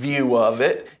view of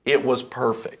it, it was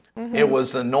perfect. It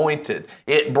was anointed.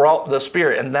 It brought the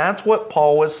Spirit. And that's what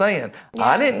Paul was saying.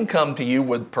 I didn't come to you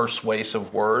with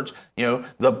persuasive words,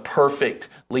 the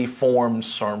perfectly formed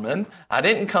sermon. I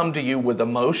didn't come to you with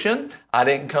emotion. I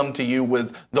didn't come to you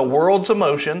with the world's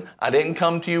emotion. I didn't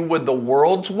come to you with the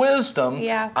world's wisdom.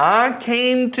 Yeah. I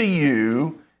came to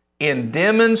you in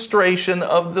demonstration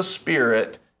of the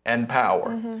Spirit and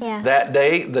power. Yeah. That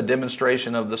day, the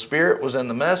demonstration of the Spirit was in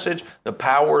the message. The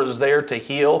power is there to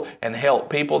heal and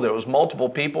help people. There was multiple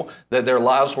people that their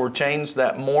lives were changed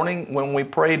that morning when we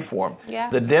prayed for them. Yeah.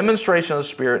 The demonstration of the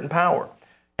Spirit and power.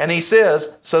 And he says,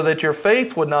 so that your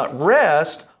faith would not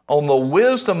rest on the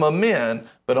wisdom of men,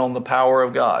 but on the power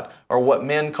of God, or what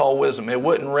men call wisdom. It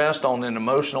wouldn't rest on an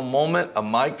emotional moment, a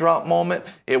mic drop moment.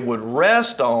 It would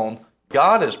rest on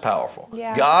God is powerful.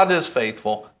 Yeah. God is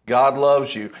faithful. God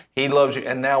loves you. He loves you.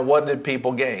 And now what did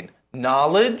people gain?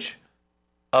 Knowledge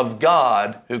of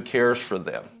God who cares for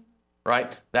them,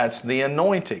 right? That's the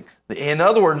anointing. In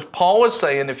other words, Paul is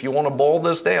saying, if you want to boil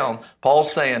this down,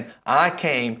 Paul's saying, I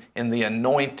came in the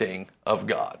anointing of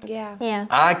God. Yeah. Yeah.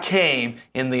 I came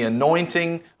in the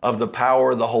anointing of the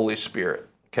power of the Holy Spirit,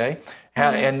 okay?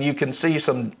 And you can see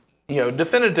some,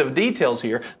 definitive details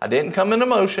here. I didn't come in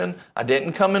emotion. I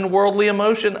didn't come in worldly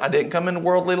emotion. I didn't come in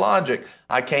worldly logic.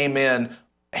 I came in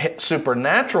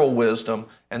supernatural wisdom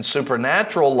and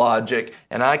supernatural logic,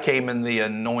 and I came in the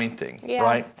anointing,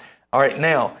 right? All right,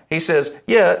 now, he says,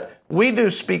 yet we do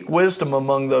speak wisdom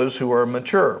among those who are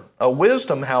mature. A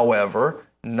wisdom, however,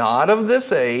 not of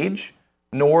this age,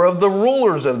 nor of the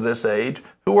rulers of this age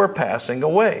who are passing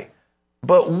away.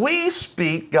 But we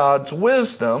speak God's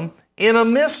wisdom in a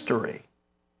mystery,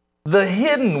 the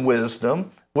hidden wisdom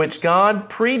which God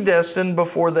predestined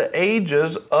before the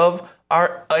ages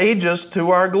to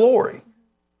our glory.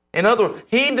 In other words,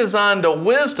 he designed a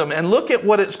wisdom, and look at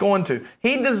what it's going to.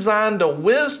 He designed a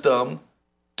wisdom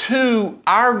to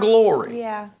our glory,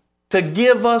 to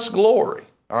give us glory,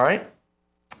 all right?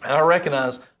 And I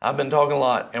recognize I've been talking a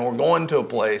lot, and we're going to a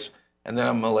place, and then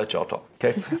I'm going to let y'all talk,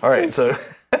 okay? All right, so...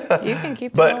 You can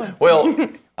keep going. Well,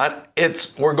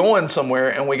 we're going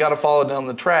somewhere, and we got to follow down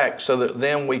the track so that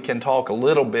then we can talk a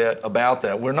little bit about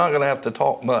that. We're not going to have to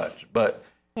talk much, but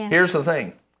here's the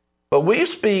thing. But we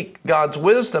speak God's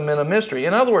wisdom in a mystery.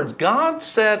 In other words, God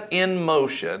set in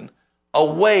motion a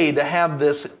way to have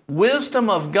this wisdom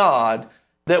of God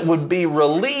that would be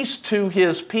released to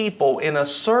his people in a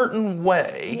certain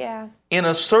way,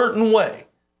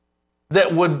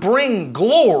 that would bring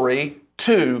glory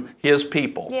to his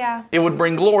people. It would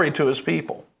bring glory to his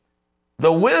people.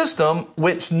 The wisdom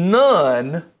which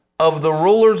none of the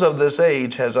rulers of this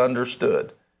age has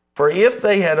understood. For if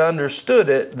they had understood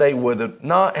it, they would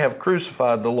not have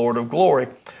crucified the Lord of glory.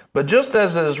 But just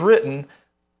as it is written,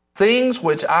 things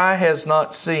which eye has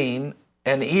not seen,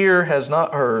 and ear has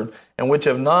not heard, and which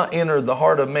have not entered the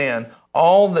heart of man,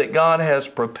 all that God has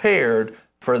prepared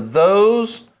for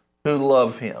those who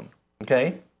love him.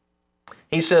 Okay?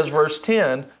 He says, verse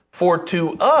 10, for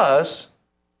to us,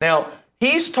 now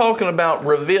he's talking about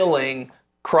revealing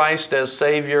Christ as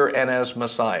Savior and as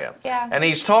Messiah. And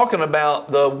he's talking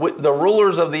about the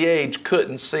rulers of the age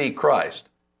couldn't see Christ,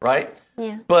 right?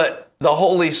 But the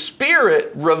Holy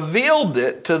Spirit revealed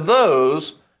it to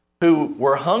those who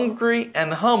were hungry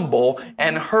and humble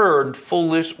and heard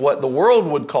what the world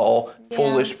would call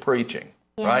foolish preaching,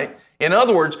 right? In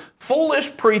other words,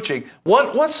 foolish preaching.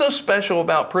 What's so special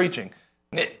about preaching?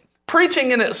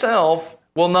 Preaching in itself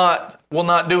will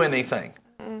not do anything.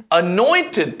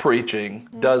 Anointed preaching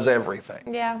does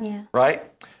everything. Right?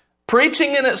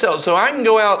 Preaching in itself. So I can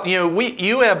go out,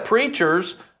 you have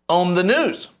preachers on the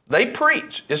news. They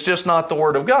preach. It's just not the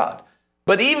Word of God.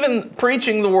 But even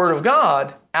preaching the Word of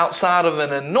God outside of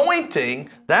an anointing,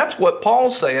 that's what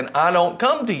Paul's saying. I don't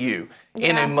come to you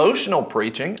in emotional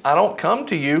preaching. I don't come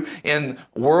to you in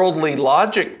worldly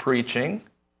logic preaching.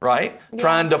 Right?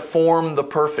 Trying to form the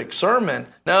perfect sermon.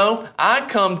 No, I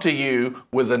come to you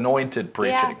with anointed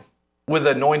preaching. With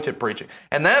anointed preaching.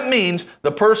 And that means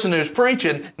the person who's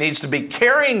preaching needs to be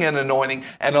carrying an anointing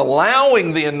and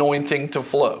allowing the anointing to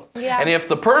flow. And if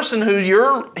the person who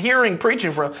you're hearing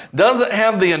preaching from doesn't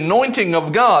have the anointing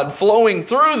of God flowing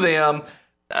through them,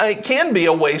 it can be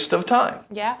a waste of time.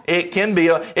 It can be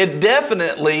it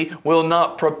definitely will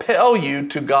not propel you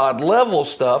to God level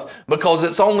stuff, because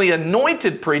it's only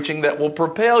anointed preaching that will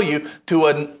propel you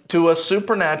to a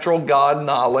supernatural God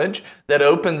knowledge that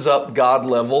opens up God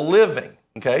level living.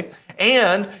 Okay?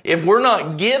 And if we're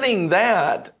not getting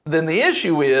that, then the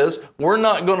issue is we're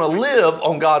not going to live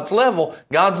on God's level.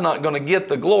 God's not going to get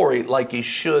the glory like he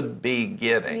should be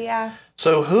getting.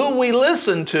 So who we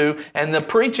listen to and the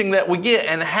preaching that we get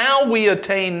and how we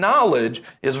attain knowledge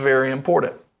is very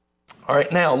important. All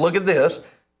right, now look at this.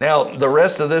 Now the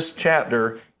rest of this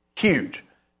chapter, huge.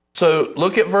 So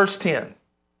look at verse 10.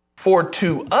 For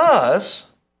to us,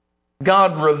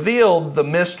 God revealed the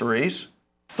mysteries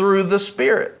through the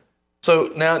Spirit.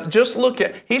 So now just look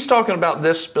at, he's talking about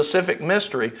this specific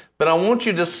mystery, but I want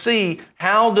you to see,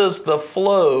 how does the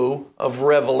flow of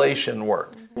revelation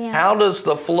work? How does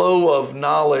the flow of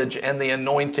knowledge and the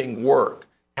anointing work?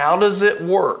 How does it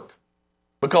work?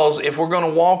 Because if we're going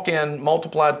to walk in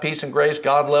multiplied peace and grace,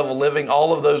 God level living,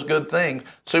 all of those good things,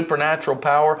 supernatural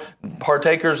power,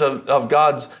 partakers of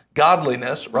God's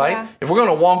godliness, right? If we're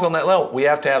going to walk on that level, we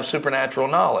have to have supernatural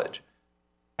knowledge.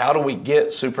 How do we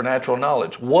get supernatural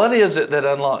knowledge? What is it that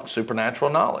unlocks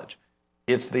supernatural knowledge?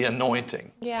 It's the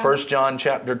anointing. 1 John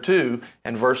chapter 2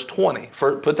 and verse 20.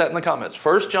 Put that in the comments.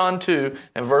 1 John 2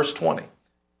 and verse 20.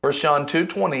 1 John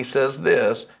 2:20 says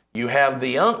this, you have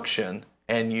the unction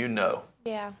and you know.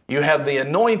 You have the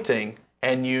anointing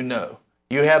and you know.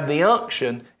 You have the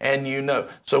unction and you know.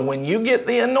 So when you get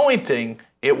the anointing,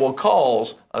 it will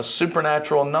cause a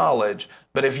supernatural knowledge.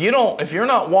 But if you're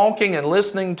not walking and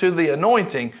listening to the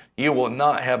anointing, you will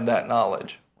not have that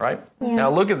knowledge. right? Now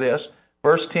look at this,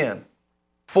 verse 10.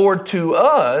 For to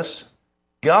us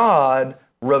God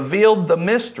revealed the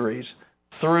mysteries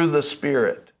through the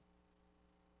Spirit.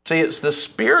 See, it's the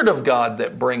Spirit of God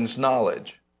that brings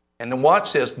knowledge. And then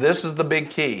watch this. This is the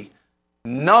big key.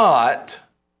 Not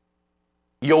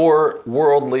your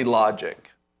worldly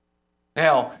logic.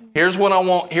 Now, here's what I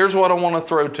want to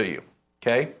throw to you.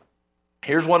 Okay?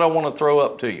 Here's what I want to throw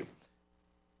up to you.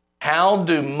 How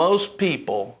do most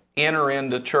people enter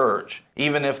into church,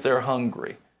 even if they're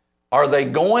hungry? Are they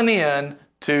going in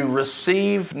to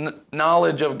receive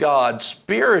knowledge of God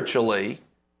spiritually,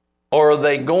 or are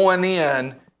they going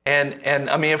in and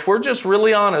I mean, if we're just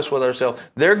really honest with ourselves,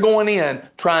 they're going in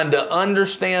trying to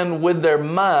understand with their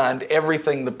mind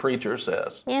everything the preacher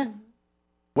says? Yeah.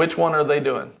 Which one are they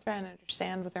doing? Trying to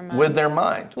understand with their mind. With their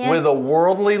mind. Yeah. With a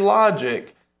worldly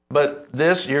logic. But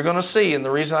this, you're going to see, and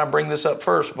the reason I bring this up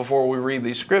first before we read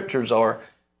these scriptures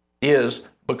is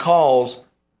because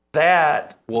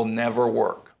that will never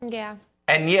work. Yeah.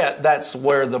 And yet, that's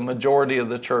where the majority of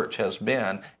the church has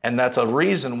been. And that's a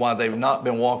reason why they've not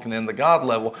been walking in the God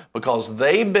level, because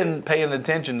they've been paying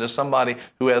attention to somebody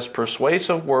who has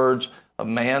persuasive words of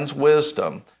man's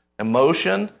wisdom,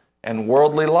 emotion, and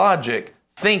worldly logic,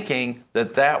 thinking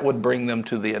that that would bring them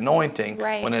to the anointing,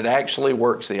 right, when it actually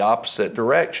works the opposite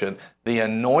direction. The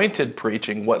anointed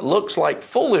preaching, what looks like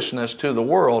foolishness to the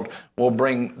world, will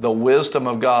bring the wisdom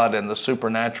of God and the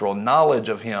supernatural knowledge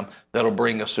of Him that'll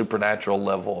bring a supernatural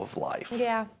level of life.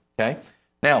 Yeah. Okay?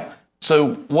 Now,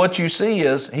 so what you see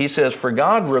is, he says, for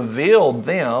God revealed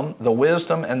them the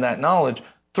wisdom and that knowledge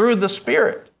through the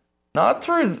Spirit, not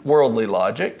through worldly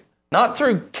logic, not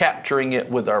through capturing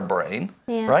it with our brain,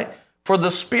 right? For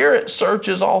the Spirit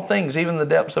searches all things, even the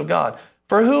depths of God.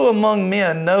 For who among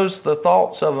men knows the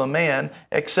thoughts of a man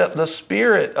except the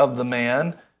spirit of the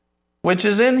man which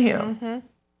is in him? Mm-hmm.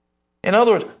 In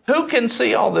other words, who can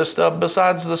see all this stuff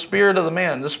besides the spirit of the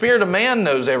man? The spirit of man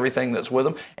knows everything that's with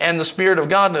him, and the Spirit of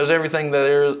God knows everything that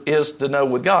there is to know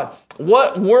with God.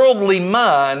 What worldly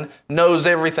mind knows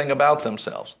everything about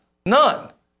themselves? None.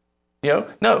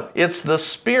 No, it's the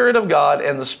Spirit of God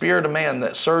and the spirit of man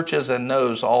that searches and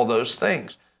knows all those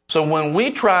things. So when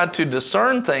we try to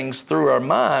discern things through our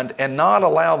mind and not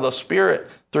allow the Spirit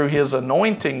through His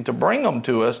anointing to bring them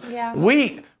to us,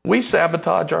 we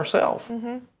sabotage ourselves.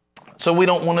 Mm-hmm. So we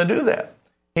don't want to do that.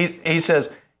 He says,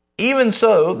 even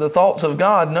so, the thoughts of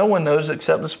God no one knows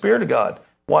except the Spirit of God.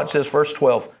 Watch this, verse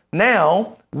 12.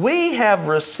 Now we have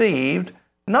received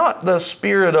not the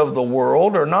spirit of the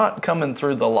world, or not coming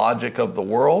through the logic of the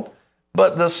world,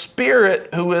 but the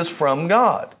Spirit who is from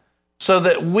God, so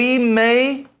that we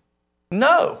may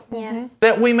know. Yeah.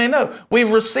 That we may know.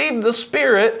 We've received the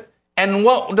Spirit, and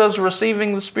what does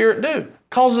receiving the Spirit do?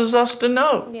 Causes us to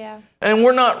know. Yeah. And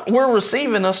we're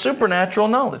receiving a supernatural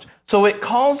knowledge. So it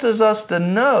causes us to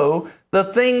know the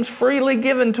things freely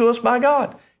given to us by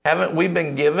God. Haven't we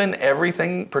been given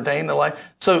everything pertaining to life?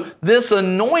 So this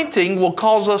anointing will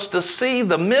cause us to see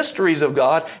the mysteries of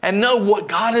God and know what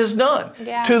God has done.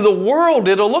 Yeah. To the world,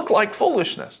 it'll look like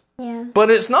foolishness. Yeah. But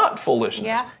it's not foolishness.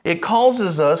 Yeah. It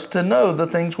causes us to know the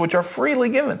things which are freely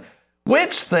given,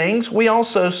 which things we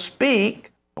also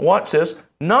speak, watch this,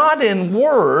 not in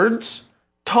words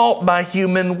taught by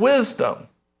human wisdom,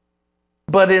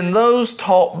 but in those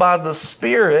taught by the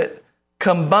Spirit,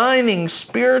 combining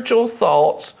spiritual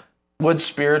thoughts with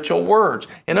spiritual words.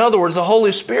 In other words, the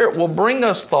Holy Spirit will bring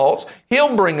us thoughts.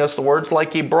 He'll bring us the words,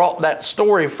 like He brought that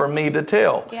story for me to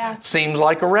tell. Yeah. Seems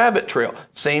like a rabbit trail.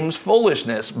 Seems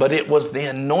foolishness. But it was the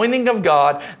anointing of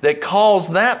God that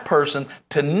caused that person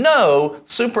to know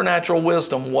supernatural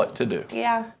wisdom what to do.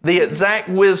 Yeah. The exact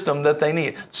wisdom that they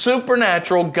need.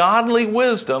 Supernatural, godly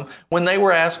wisdom when they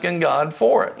were asking God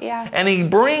for it. Yeah. And He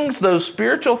brings those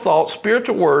spiritual thoughts,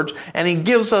 spiritual words, and He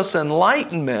gives us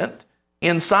enlightenment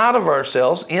inside of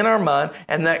ourselves, in our mind,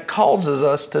 and that causes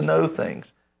us to know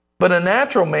things. But a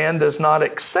natural man does not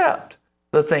accept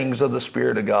the things of the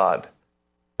Spirit of God,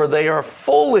 for they are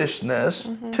foolishness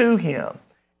to him,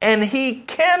 and he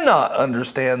cannot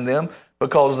understand them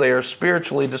because they are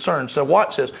spiritually discerned. So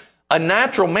watch this. A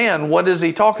natural man, what is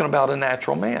he talking about, a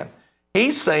natural man?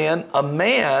 He's saying a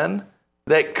man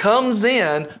that comes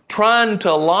in trying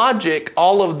to logic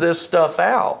all of this stuff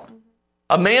out.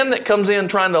 A man that comes in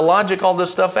trying to logic all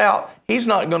this stuff out, he's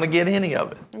not going to get any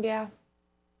of it. Yeah.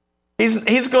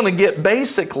 He's going to get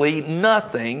basically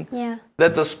nothing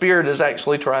that the Spirit is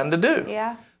actually trying to do.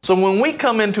 Yeah. So when we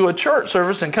come into a church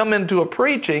service and come into a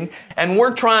preaching and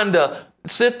we're trying to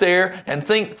sit there and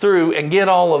think through and get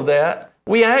all of that,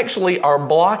 we actually are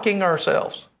blocking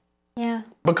ourselves. Yeah.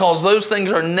 because those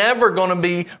things are never going to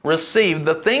be received.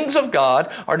 The things of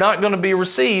God are not going to be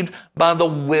received by the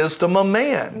wisdom of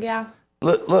man. Yeah.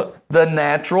 Look, the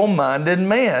natural-minded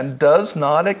man does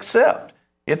not accept.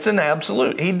 It's an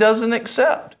absolute. He doesn't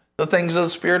accept the things of the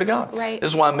Spirit of God. Right.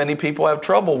 This is why many people have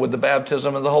trouble with the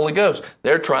baptism of the Holy Ghost.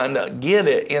 They're trying to get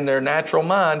it in their natural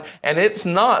mind, and it's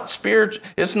not spiritual.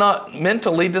 It's not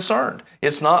mentally discerned.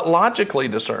 It's not logically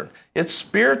discerned. It's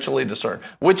spiritually discerned,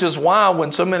 which is why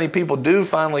when so many people do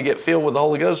finally get filled with the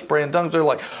Holy Ghost, pray in tongues, they're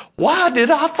like, why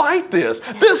did I fight this?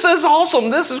 This is awesome.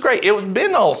 This is great. It's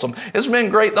been awesome. It's been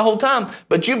great the whole time,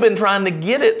 but you've been trying to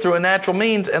get it through a natural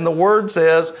means, and the Word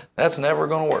says that's never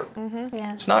going to work. Mm-hmm.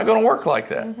 Yeah. It's not going to work like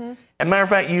that. Mm-hmm. As a matter of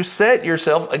fact, you set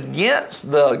yourself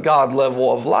against the God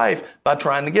level of life by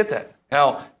trying to get that.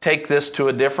 Now, take this to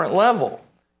a different level.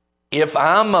 If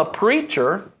I'm a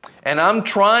preacher and I'm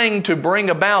trying to bring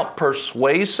about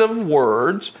persuasive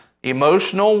words,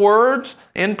 emotional words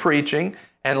in preaching,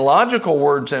 and logical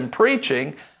words in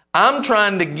preaching, I'm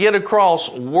trying to get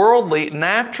across worldly,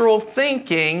 natural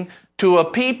thinking to a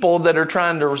people that are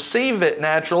trying to receive it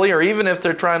naturally, or even if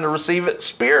they're trying to receive it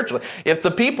spiritually. If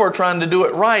the people are trying to do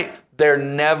it right, they're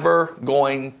never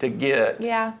going to get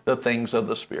the things of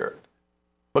the Spirit.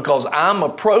 Because I'm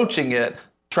approaching it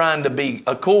trying to be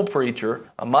a cool preacher,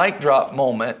 a mic drop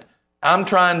moment. I'm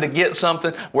trying to get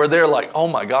something where they're like, oh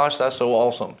my gosh, that's so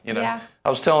awesome. You know, I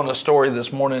was telling a story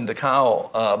this morning to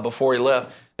Kyle before he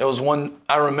left. There was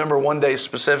I remember one day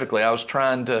specifically, I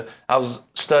was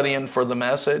studying for the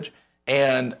message,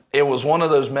 and it was one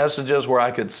of those messages where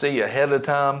I could see ahead of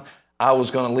time I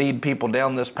was going to lead people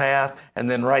down this path, and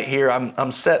then right here,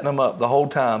 I'm setting them up the whole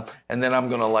time, and then I'm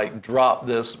going to like drop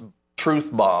this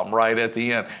truth bomb right at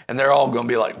the end, and they're all going to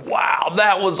be like, wow,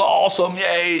 that was awesome,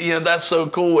 yay, you know, that's so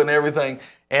cool and everything.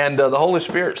 And the Holy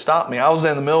Spirit stopped me. I was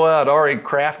in the middle of it. I'd already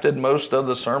crafted most of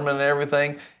the sermon and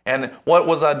everything, and what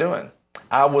was I doing?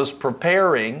 I was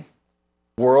preparing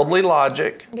worldly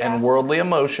logic and worldly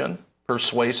emotion,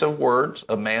 persuasive words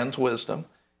of man's wisdom,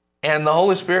 and the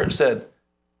Holy Spirit said,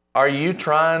 are you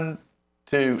trying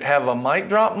to have a mic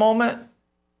drop moment,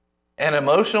 an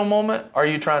emotional moment, or are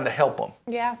you trying to help them?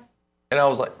 Yeah. And I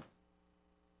was like,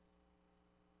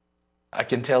 I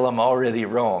can tell I'm already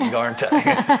wrong, aren't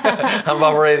I? I'm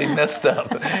already messed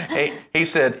up. He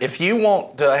said, if you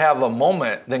want to have a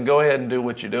moment, then go ahead and do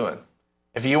what you're doing.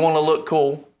 If you want to look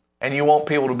cool and you want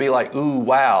people to be like, ooh,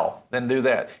 wow, then do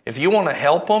that. If you want to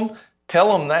help them,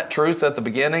 tell them that truth at the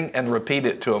beginning and repeat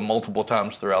it to them multiple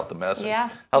times throughout the message. Yeah.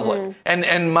 I was like,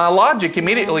 and my logic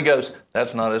immediately goes,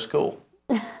 that's not as cool.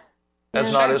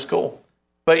 That's not as cool.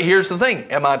 But here's the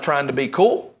thing. Am I trying to be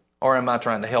cool, or am I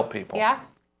trying to help people? Yeah.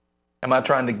 Am I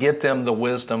trying to get them the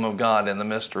wisdom of God and the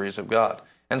mysteries of God?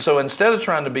 And so instead of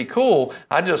trying to be cool,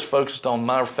 I just focused on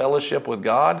my fellowship with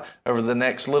God over the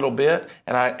next little bit,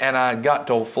 and I got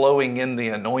to flowing in the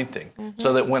anointing,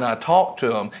 so that when I talk to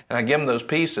them and I give them those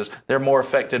pieces, they're more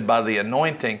affected by the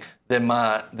anointing than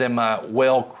my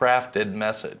well-crafted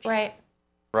message. Right.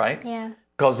 Right? Yeah.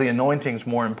 Because the anointing's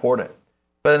more important.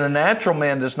 But a natural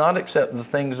man does not accept the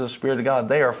things of the Spirit of God.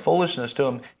 They are foolishness to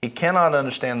him. He cannot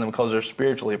understand them because they're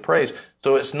spiritually appraised.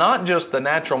 So it's not just the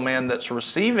natural man that's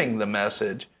receiving the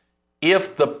message.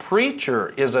 If the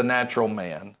preacher is a natural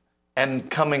man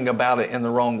and coming about it in the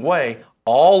wrong way,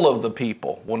 all of the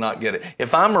people will not get it.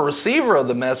 If I'm a receiver of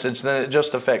the message, then it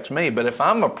just affects me. But if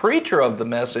I'm a preacher of the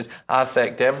message, I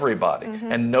affect everybody.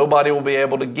 And nobody will be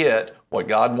able to get what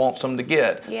God wants them to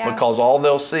get, because all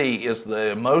they'll see is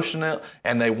the emotional,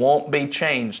 and they won't be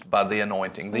changed by the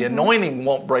anointing. The anointing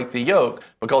won't break the yoke,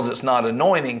 because it's not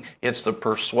anointing, it's the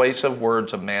persuasive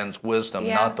words of man's wisdom,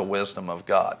 not the wisdom of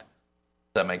God.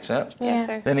 Does that make sense? Yes,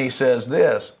 sir. Then he says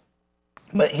this,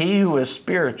 but he who is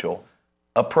spiritual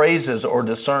appraises or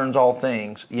discerns all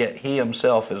things, yet he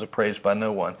himself is appraised by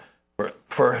no one.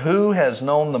 For who has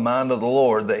known the mind of the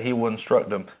Lord that he will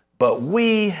instruct him? But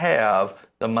we have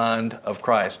the mind of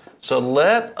Christ. So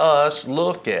let us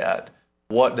look at,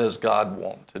 what does God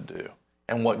want to do?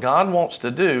 And what God wants to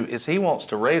do is he wants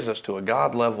to raise us to a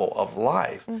God level of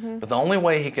life. But the only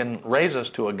way he can raise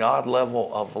us to a God level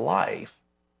of life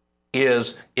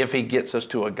is if he gets us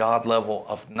to a God level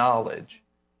of knowledge.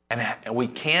 And we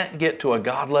can't get to a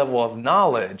God level of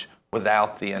knowledge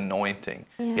without the anointing.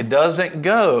 It doesn't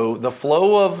go, the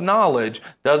flow of knowledge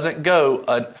doesn't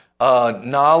go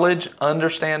knowledge,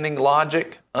 understanding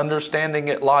logic, understanding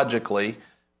it logically,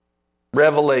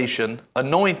 revelation,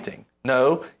 anointing.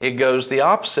 No, it goes the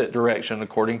opposite direction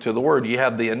according to the word. You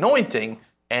have the anointing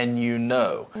and you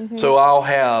know. So I'll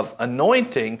have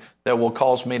anointing that will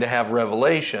cause me to have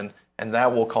revelation, and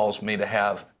that will cause me to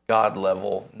have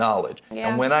God-level knowledge. Yeah.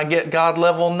 And when I get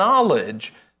God-level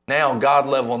knowledge, now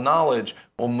God-level knowledge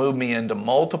will move me into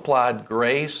multiplied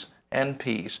grace and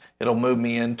peace. It'll move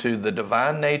me into the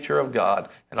divine nature of God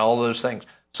and all those things.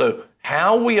 So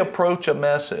how we approach a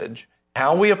message,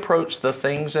 how we approach the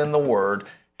things in the Word,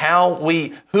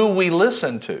 who we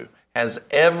listen to has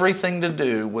everything to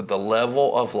do with the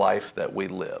level of life that we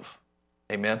live.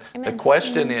 Amen? The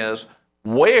question is,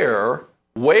 where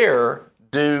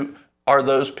are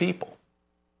those people?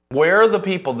 Where are the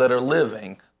people that are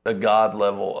living the God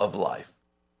level of life?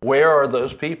 Where are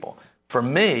those people? For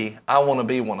me, I want to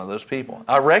be one of those people.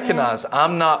 I recognize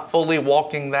I'm not fully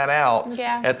walking that out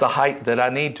at the height that I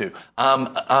need to.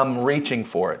 I'm reaching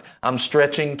for it. I'm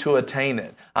stretching to attain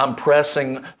it. I'm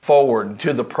pressing forward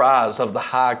to the prize of the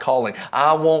high calling.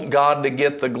 I want God to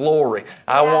get the glory.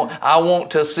 I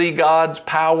want to see God's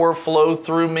power flow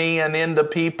through me and into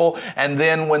people. And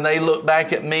then when they look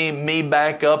back at me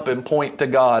back up and point to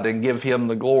God and give Him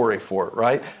the glory for it,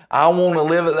 right? I want to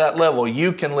live at that level.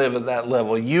 You can live at that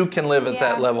level. You can live at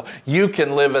that level. You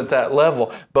can live at that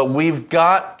level. But we've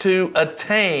got to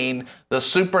attain the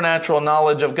supernatural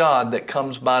knowledge of God that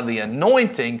comes by the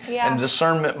anointing and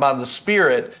discernment by the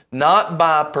Spirit, not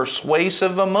by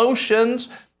persuasive emotions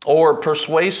or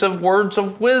persuasive words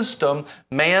of wisdom,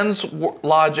 man's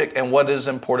logic and what is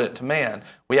important to man.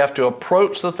 We have to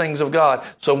approach the things of God.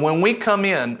 So when we come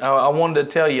in, I wanted to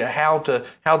tell you how to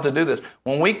do this.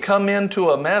 When we come into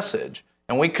a message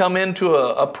and we come into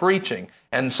a preaching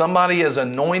and somebody is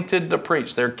anointed to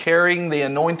preach, they're carrying the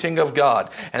anointing of God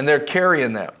and they're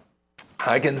carrying that.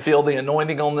 I can feel the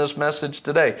anointing on this message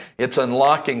today. It's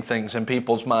unlocking things in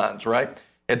people's minds, right?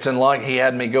 It's unlocking. He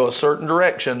had me go a certain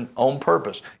direction on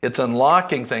purpose. It's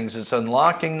unlocking things. It's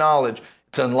unlocking knowledge.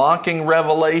 It's unlocking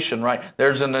revelation, right?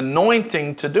 There's an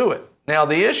anointing to do it. Now,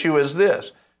 the issue is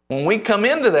this. When we come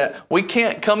into that, we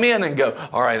can't come in and go,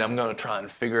 all right, I'm going to try and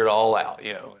figure it all out.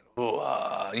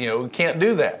 We can't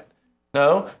do that.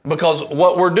 No, because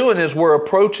what we're doing is we're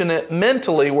approaching it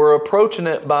mentally. We're approaching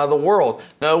it by the world.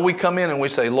 No, we come in and we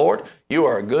say, Lord, you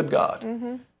are a good God,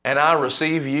 and I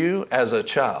receive you as a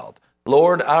child.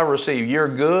 Lord, I receive you're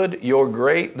good, you're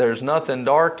great. There's nothing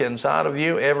dark inside of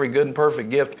you. Every good and perfect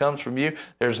gift comes from you.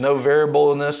 There's no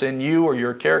variableness in you or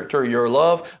your character or your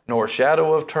love, nor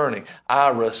shadow of turning. I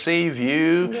receive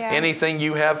you. Yeah. Anything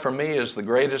you have for me is the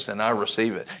greatest, and I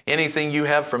receive it. Anything you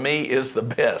have for me is the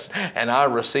best, and I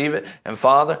receive it. And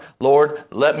Father, Lord,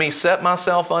 let me set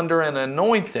myself under an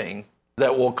anointing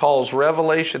that will cause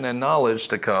revelation and knowledge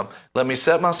to come. Let me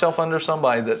set myself under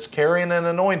somebody that's carrying an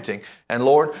anointing. And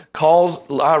Lord,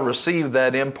 I receive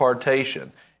that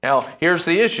impartation. Now, here's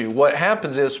the issue. What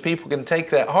happens is people can take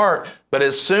that heart, but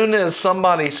as soon as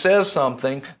somebody says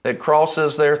something that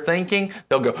crosses their thinking,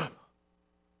 they'll go,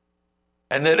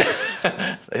 and then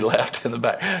they laughed in the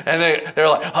back. And they're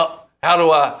like, how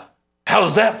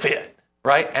does that fit?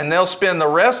 Right? And they'll spend the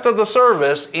rest of the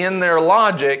service in their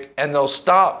logic and they'll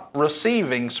stop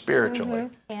receiving spiritually.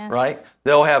 Right?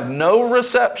 They'll have no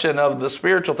reception of the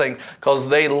spiritual thing because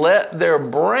they let their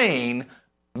brain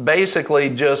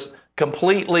basically just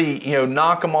completely,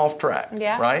 knock them off track.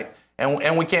 Yeah. Right?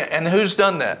 And we can't. And who's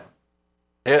done that?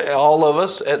 All of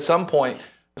us at some point.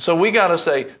 So we got to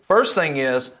say, first thing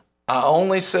is, I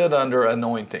only sit under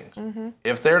anointing.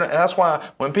 That's why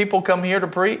when people come here to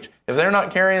preach, if they're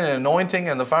not carrying an anointing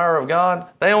and the fire of God,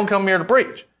 they don't come here to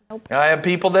preach. Nope. I have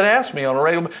people that ask me on a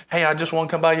regular, hey, I just want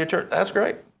to come by your church. That's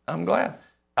great. I'm glad.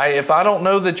 If I don't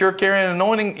know that you're carrying an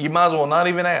anointing, you might as well not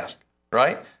even ask,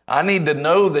 right? I need to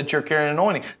know that you're carrying an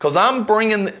anointing because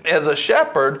as a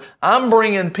shepherd, I'm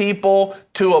bringing people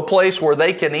to a place where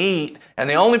they can eat, and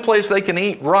the only place they can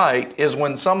eat right is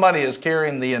when somebody is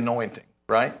carrying the anointing,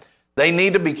 right? They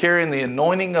need to be carrying the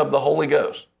anointing of the Holy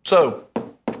Ghost. So,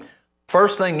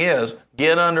 first thing is,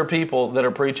 get under people that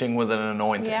are preaching with an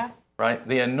anointing, right?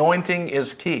 The anointing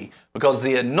is key because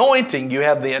the anointing, you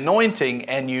have the anointing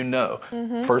and you know.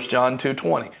 1 John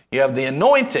 2:20. You have the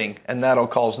anointing and that'll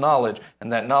cause knowledge,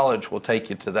 and that knowledge will take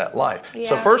you to that life. Yeah.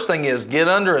 So first thing is, get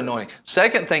under anointing.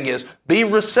 Second thing is, be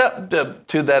receptive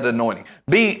to that anointing.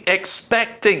 Be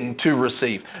expecting to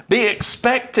receive. Be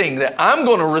expecting that I'm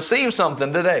going to receive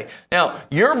something today. Now,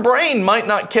 your brain might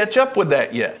not catch up with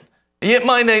that yet. It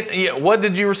might not, what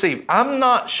did you receive? I'm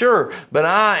not sure, but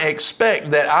I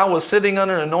expect that I was sitting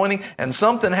under an anointing and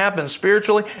something happened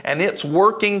spiritually and it's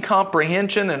working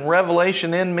comprehension and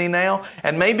revelation in me now.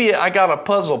 And maybe I got a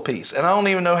puzzle piece and I don't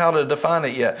even know how to define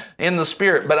it yet in the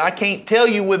spirit, but I can't tell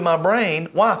you with my brain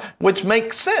why, which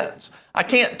makes sense. I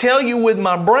can't tell you with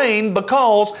my brain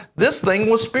because this thing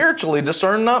was spiritually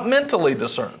discerned, not mentally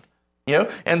discerned. You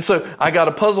know, and so I got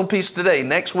a puzzle piece today.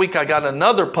 Next week I got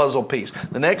another puzzle piece.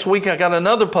 The next week I got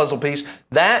another puzzle piece.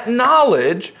 That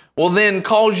knowledge will then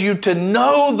cause you to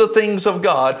know the things of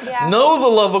God, know the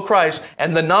love of Christ,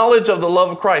 and the knowledge of the love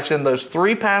of Christ in those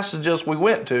 3 passages we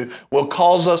went to will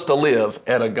cause us to live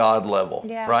at a God level,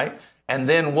 right? And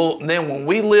then when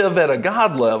we live at a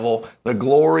God level, the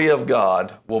glory of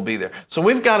God will be there. So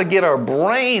we've got to get our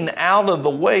brain out of the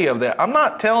way of that. I'm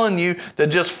not telling you to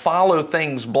just follow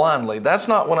things blindly. That's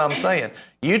not what I'm saying.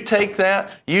 You take that,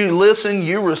 you listen,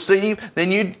 you receive, then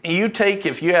you take,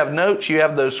 if you have notes, you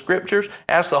have those scriptures,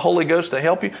 ask the Holy Ghost to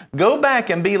help you. Go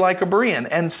back and be like a Berean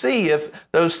and see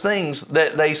if those things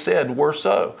that they said were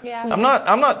so. Yeah. I'm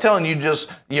not telling you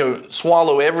just,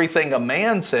 swallow everything a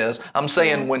man says. I'm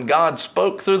saying when God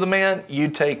spoke through the man, you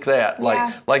take that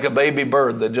like a baby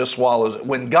bird that just swallows it.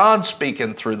 When God's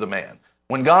speaking through the man,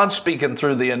 when God's speaking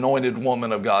through the anointed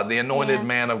woman of God, the anointed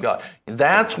man of God,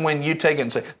 that's when you take it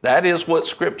and say, that is what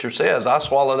Scripture says. I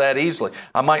swallow that easily.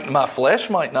 My flesh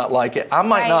might not like it. I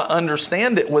might not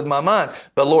understand it with my mind.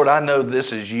 But Lord, I know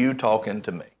this is you talking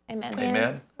to me. Amen.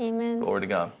 Amen. Amen. Glory to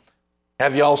God.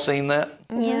 Have y'all seen that?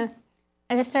 Yeah.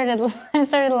 I just started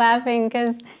laughing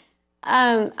because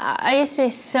I used to be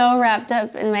so wrapped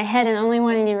up in my head and only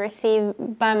wanting to receive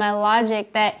by my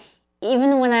logic that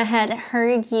even when I had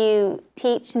heard you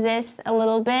teach this a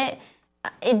little bit,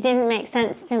 it didn't make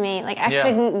sense to me. Like, I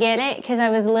couldn't get it because I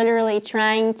was literally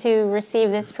trying to receive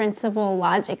this principle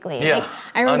logically. Yeah, like,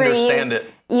 I remember understand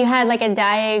it. You had like a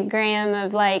diagram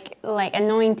of like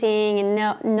anointing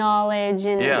and knowledge,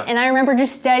 and I remember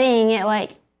just studying it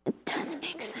like, it doesn't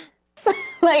make sense.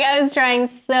 Like, I was trying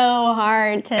so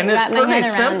hard to wrap my head around it. And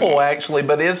it's pretty simple, actually,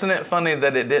 but isn't it funny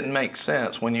that it didn't make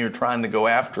sense when you're trying to go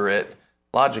after it?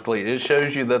 Logically, it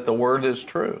shows you that the word is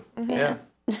true. Yeah.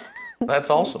 That's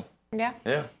awesome. Yeah.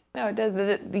 Yeah. No, it does.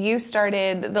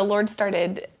 The Lord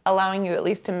started allowing you at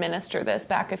least to minister this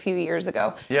back a few years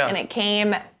ago. Yeah. And it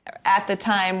came at the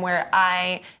time where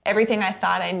everything I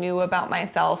thought I knew about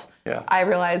myself, I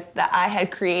realized that I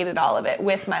had created all of it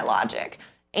with my logic.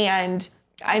 And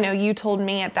I know you told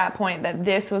me at that point that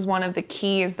this was one of the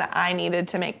keys that I needed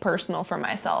to make personal for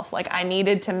myself. Like, I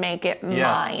needed to make it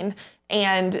mine.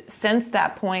 And since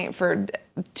that point, for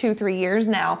 2-3 years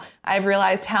now, I've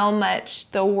realized how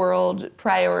much the world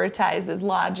prioritizes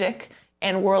logic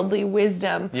and worldly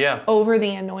wisdom over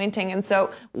the anointing. And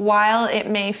so while it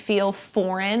may feel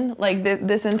foreign, like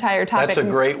this entire topic... That's a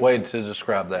great way to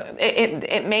describe that.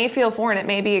 It may feel foreign. It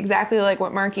may be exactly like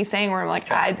what Marky's saying, where I'm like,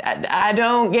 I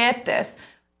don't get this.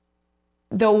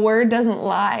 The word doesn't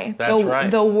lie. That's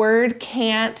right. The word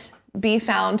can't be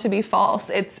found to be false.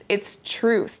 It's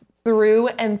truth through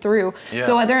and through. Yeah.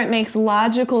 So whether it makes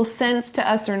logical sense to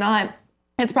us or not,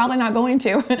 it's probably not going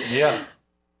to. Yeah.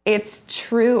 It's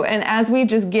true. And as we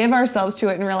just give ourselves to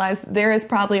it and realize there is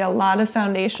probably a lot of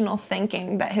foundational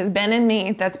thinking that has been in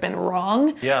me that's been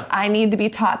wrong. Yeah. I need to be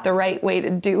taught the right way to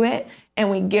do it.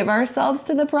 And we give ourselves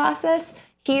to the process.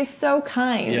 He's so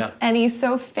kind and he's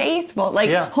so faithful. Like,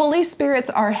 Holy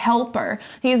Spirit's our helper.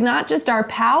 He's not just our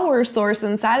power source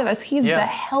inside of us. He's the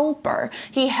helper.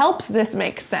 He helps this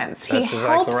make sense. He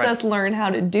helps us learn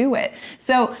how to do it.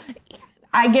 So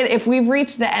I get, if we've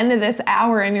reached the end of this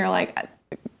hour and you're like,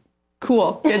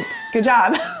 cool, good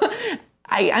job.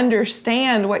 I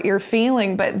understand what you're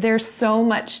feeling, but there's so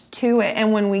much to it.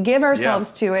 And when we give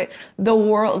ourselves to it, the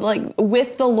world, like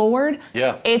with the Lord,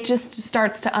 it just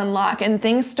starts to unlock and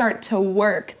things start to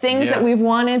work. Things that we've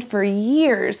wanted for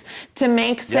years to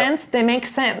make sense, they make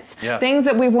sense. Things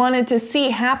that we've wanted to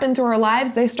see happen through our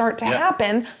lives, they start to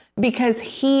happen because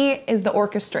He is the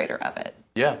orchestrator of it.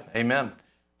 Yeah, amen.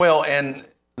 Well, and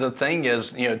the thing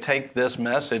is, take this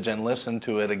message and listen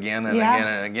to it again and again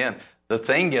and again. The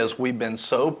thing is, we've been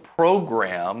so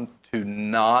programmed to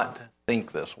not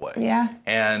think this way. Yeah.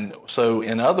 And so,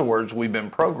 in other words, we've been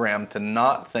programmed to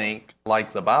not think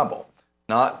like the Bible,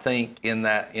 not think in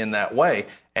that way.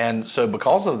 And so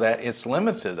because of that, it's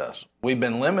limited us. We've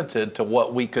been limited to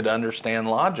what we could understand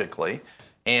logically.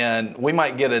 And we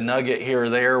might get a nugget here or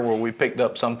there where we picked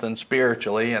up something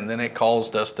spiritually, and then it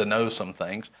caused us to know some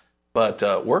things. But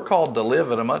we're called to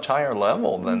live at a much higher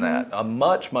level than that, a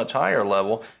much, much higher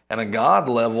level, and a God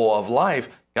level of life.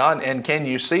 God, and can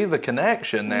you see the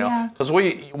connection now? Because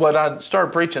what I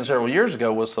started preaching several years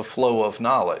ago was the flow of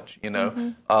knowledge,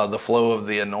 the flow of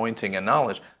the anointing and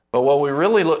knowledge. But what we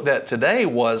really looked at today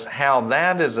was how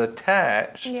that is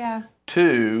attached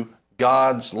to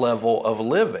God's level of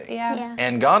living.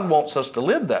 And God wants us to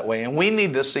live that way, and we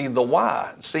need to see the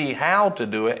why, see how to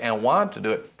do it and why to do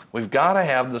it. We've got to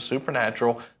have the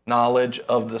supernatural knowledge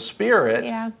of the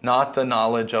Spirit, not the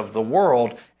knowledge of the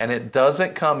world. And it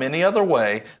doesn't come any other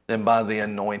way than by the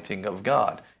anointing of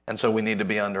God. And so we need to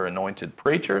be under anointed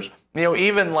preachers.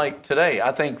 Even like today,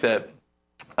 I think that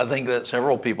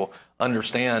several people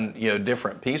understand,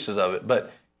 different pieces of it.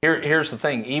 But here's the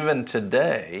thing. Even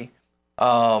today,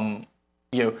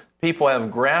 people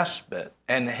have grasped it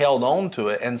and held on to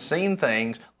it and seen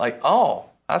things like, oh,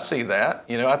 I see that.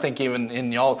 I think even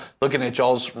in y'all, looking at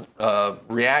y'all's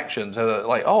reactions,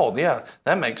 like, oh, yeah,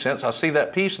 that makes sense. I see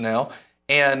that piece now.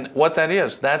 And what that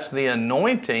is, that's the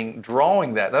anointing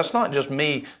drawing that. That's not just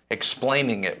me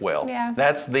explaining it well. Yeah.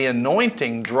 That's the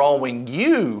anointing drawing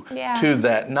you to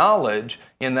that knowledge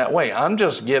in that way. I'm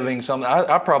just giving something.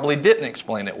 I probably didn't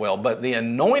explain it well, but the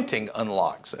anointing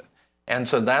unlocks it. And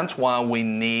so that's why we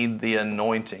need the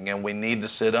anointing, and we need to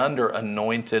sit under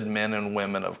anointed men and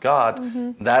women of God.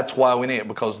 Mm-hmm. That's why we need it,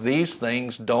 because these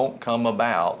things don't come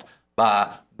about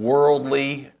by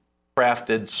worldly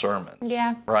crafted sermons.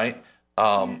 Yeah. Right?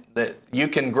 That you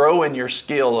can grow in your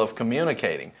skill of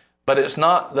communicating, but it's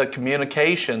not the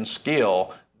communication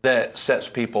skill that sets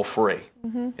people free.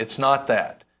 Mm-hmm. It's not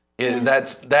that.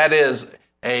 That is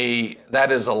a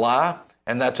lie,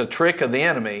 and that's a trick of the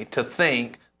enemy to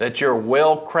think that your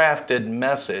well-crafted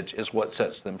message is what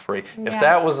sets them free. Yeah. If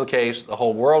that was the case, the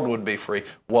whole world would be free.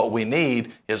 What we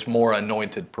need is more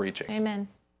anointed preaching. Amen.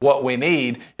 What we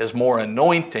need is more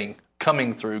anointing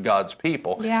coming through God's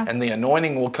people. Yeah. And the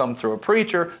anointing will come through a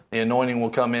preacher. The anointing will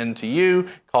come into you,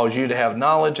 cause you to have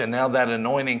knowledge, and now that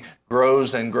anointing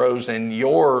grows and grows in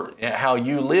how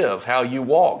you live, how you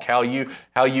walk, how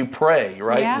you pray,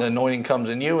 right? Yeah. The anointing comes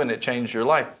in you and it changes your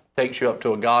life. Takes you up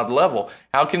to a God level.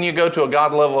 How can you go to a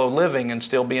God level of living and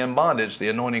still be in bondage? The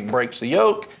anointing breaks the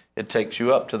yoke. It takes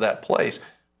you up to that place.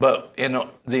 But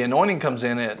the anointing comes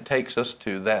in and it takes us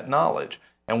to that knowledge.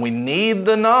 And we need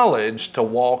the knowledge to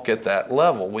walk at that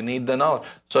level. We need the knowledge.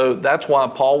 So that's why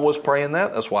Paul was praying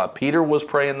that. That's why Peter was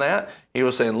praying that. He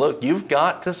was saying, look, you've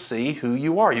got to see who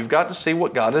you are. You've got to see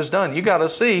what God has done. You got to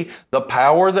see the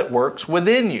power that works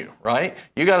within you, right?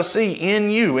 You got to see in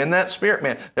you, in that spirit,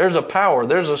 man. There's a power.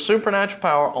 There's a supernatural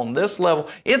power on this level.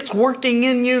 It's working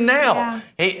in you now.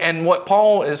 Yeah. And what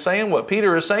Paul is saying, what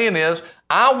Peter is saying is,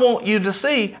 I want you to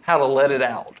see how to let it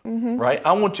out, right?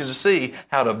 I want you to see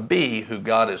how to be who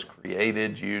God has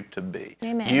created you to be.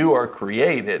 Amen. You are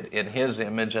created in His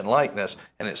image and likeness,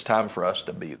 and it's time for us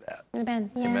to be that.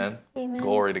 Amen. Yeah. Amen. Amen.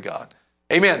 Glory to God.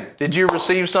 Amen. Did you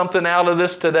receive something out of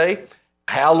this today?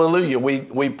 Hallelujah.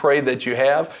 We pray that you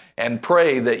have, and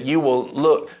pray that you will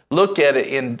look at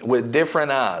it with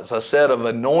different eyes, a set of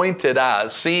anointed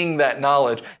eyes, seeing that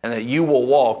knowledge, and that you will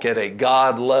walk at a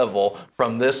God level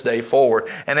from this day forward.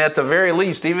 And at the very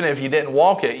least, even if you didn't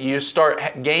walk it, you start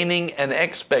gaining an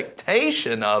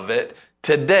expectation of it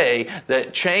today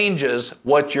that changes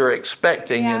what you're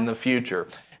expecting in the future.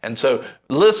 And so,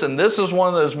 listen, this is one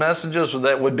of those messages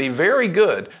that would be very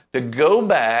good to go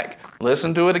back,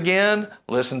 listen to it again,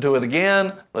 listen to it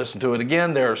again, listen to it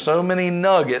again. There are so many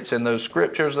nuggets in those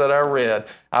scriptures that I read.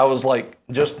 I was like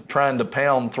just trying to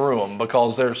pound through them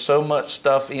because there's so much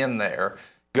stuff in there.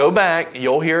 Go back,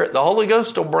 you'll hear it. The Holy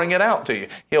Ghost will bring it out to you.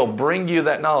 He'll bring you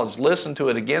that knowledge. Listen to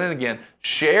it again and again.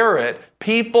 Share it.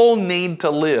 People need to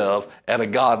live at a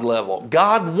God level.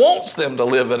 God wants them to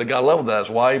live at a God level. That's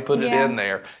why He put it in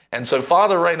there. And so,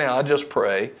 Father, right now, I just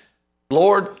pray,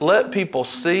 Lord, let people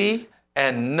see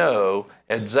and know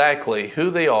exactly who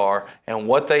they are and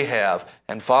what they have.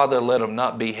 And, Father, let them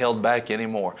not be held back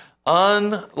anymore.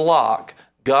 Unlock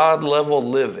God-level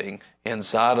living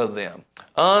inside of them.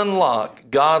 Unlock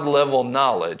God-level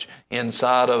knowledge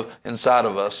inside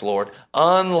of us, Lord.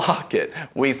 Unlock it.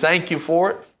 We thank you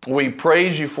for it. We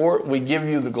praise you for it. We give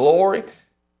you the glory.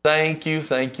 Thank you,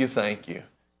 thank you, thank you.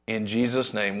 In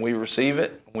Jesus' name, we receive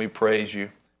it. We praise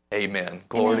you. Amen.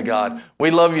 Glory to God. We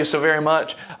love you so very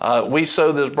much. We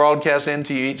sow this broadcast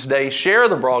into you each day. Share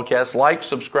the broadcast, like,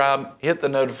 subscribe, hit the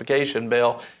notification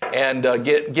bell, and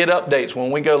get updates.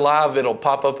 When we go live, it'll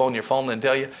pop up on your phone and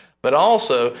tell you. But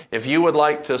also, if you would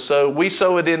like to sow, we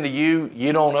sow it into you.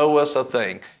 You don't owe us a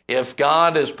thing. If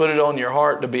God has put it on your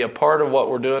heart to be a part of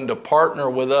what we're doing, to partner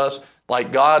with us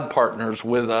like God partners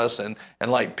with us, and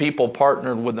like people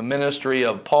partnered with the ministry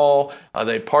of Paul,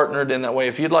 they partnered in that way.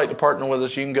 If you'd like to partner with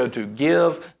us, you can go to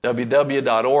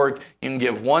give.ww.org. You can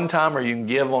give one time, or you can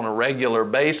give on a regular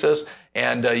basis,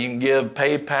 and you can give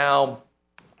PayPal,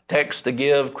 text to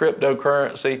give,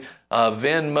 cryptocurrency,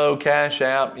 Venmo, Cash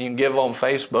App. You can give on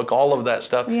Facebook, all of that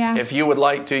stuff. Yeah. If you would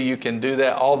like to, you can do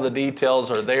that. All the details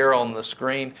are there on the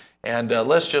screen. And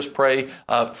let's just pray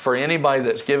for anybody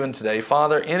that's given today.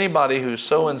 Father, anybody who's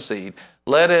sowing seed,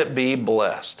 let it be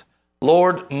blessed.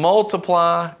 Lord,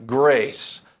 multiply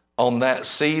grace on that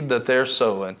seed that they're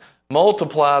sowing.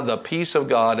 Multiply the peace of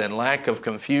God and lack of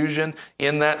confusion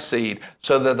in that seed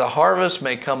so that the harvest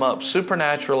may come up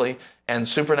supernaturally and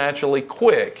supernaturally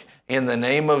quick in the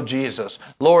name of Jesus.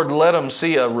 Lord, let them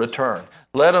see a return.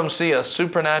 Let them see a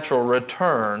supernatural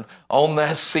return on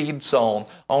that seed sown,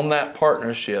 on that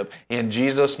partnership in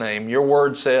Jesus' name. Your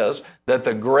word says that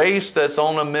the grace that's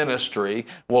on a ministry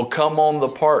will come on the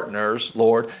partners,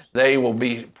 Lord. They will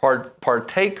be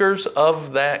partakers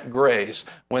of that grace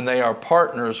when they are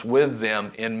partners with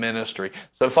them in ministry.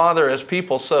 So, Father, as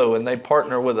people sow and they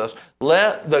partner with us,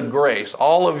 let the grace,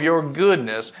 all of your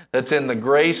goodness that's in the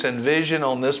grace and vision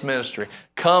on this ministry,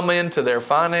 come into their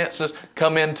finances,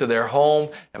 come into their home.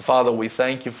 And Father, we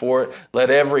thank you for it. Let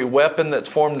every weapon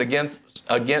that's formed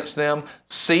against them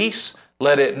cease.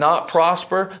 Let it not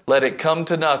prosper. Let it come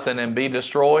to nothing and be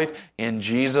destroyed in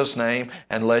Jesus' name.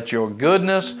 And let your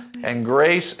goodness and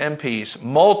grace and peace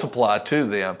multiply to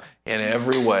them in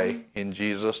every way in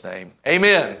Jesus' name.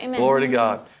 Amen. Amen. Glory to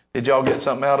God. Did y'all get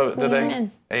something out of it today?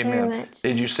 Amen. Amen. Very much.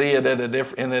 Did you see it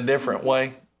in a different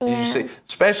way? Did you Yeah. see,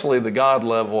 especially the God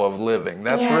level of living?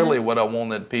 That's Yeah. really what I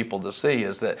wanted people to see,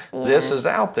 is that this is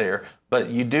out there, but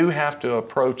you do have to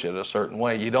approach it a certain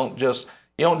way. You don't just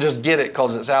get it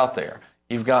because it's out there.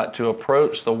 You've got to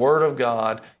approach the Word of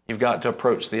God. You've got to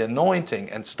approach the anointing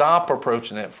and stop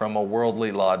approaching it from a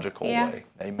worldly, logical way.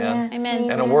 Amen. Yeah.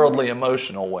 Amen. And a worldly,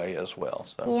 emotional way as well.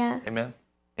 So, Yeah. amen.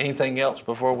 Anything else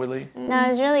before we leave? No,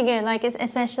 it's really good. Like,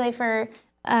 especially for,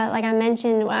 like I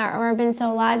mentioned, I've been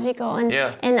so logical, and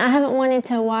I haven't wanted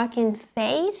to walk in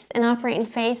faith and operate in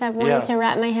faith. I've wanted to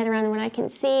wrap my head around what I can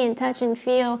see and touch and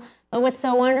feel. But what's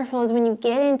so wonderful is when you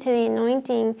get into the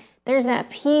anointing, there's that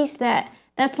peace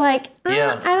that's like,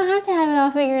 I don't have to have it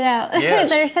all figured out. Yes.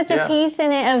 There's such a peace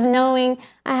in it of knowing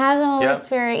I have the Holy Yeah.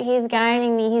 Spirit. He's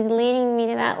guiding me. He's leading me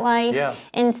to that life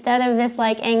instead of this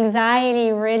like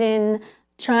anxiety-ridden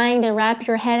trying to wrap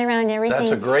your head around everything.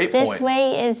 That's a great point. This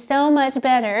way is so much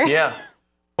better. Yeah.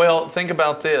 Well, think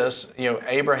about this.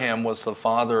 Abraham was the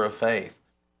father of faith.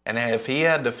 And if he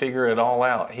had to figure it all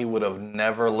out, he would have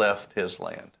never left his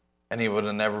land. And he would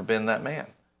have never been that man.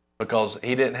 Because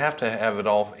he didn't have to have it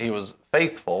all. He was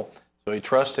faithful. So he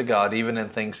trusted God even in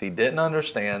things he didn't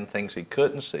understand, things he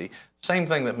couldn't see. Same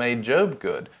thing that made Job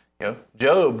good.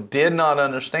 Job did not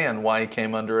understand why he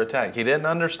came under attack. He didn't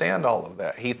understand all of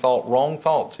that. He thought wrong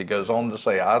thoughts. He goes on to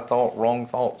say, I thought wrong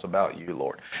thoughts about you,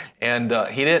 Lord. And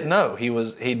he didn't know. He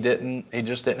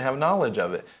just didn't have knowledge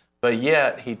of it. But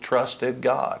yet he trusted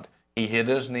God. He hit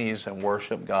his knees and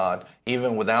worshiped God,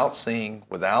 even without seeing,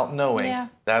 without knowing. Yeah.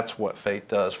 That's what faith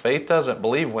does. Faith doesn't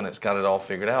believe when it's got it all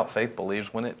figured out. Faith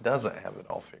believes when it doesn't have it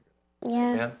all figured out.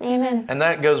 Yeah. Amen. And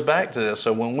that goes back to this.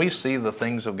 So when we see the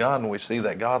things of God and we see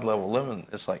that God level living,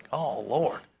 it's like, oh,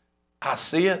 Lord, I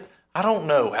see it. I don't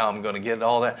know how I'm going to get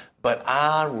all that, but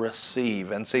I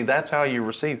receive. And see, that's how you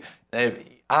receive.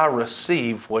 I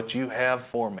receive what you have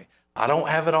for me. I don't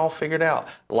have it all figured out.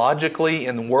 Logically,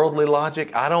 in worldly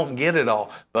logic, I don't get it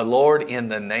all. But Lord, in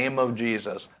the name of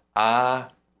Jesus, I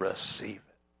receive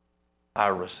it. I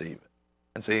receive it.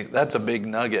 And see, that's a big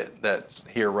nugget that's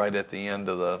here right at the end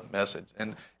of the message.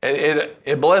 And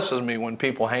it blesses me when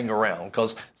people hang around,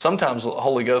 because sometimes the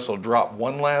Holy Ghost will drop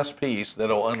one last piece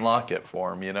that'll unlock it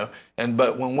for them,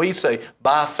 But when we say,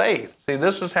 by faith, see,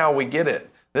 this is how we get it.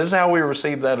 This is how we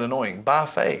receive that anointing, by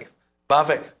faith. By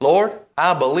faith. Lord,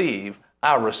 I believe,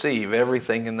 I receive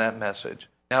everything in that message.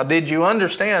 Now, did you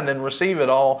understand and receive it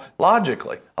all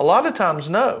logically? A lot of times,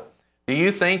 no. Do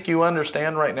you think you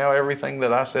understand right now everything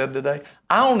that I said today?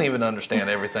 I don't even understand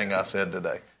everything I said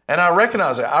today. And I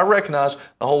recognize it. I recognize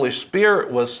the Holy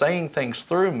Spirit was saying things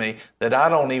through me that I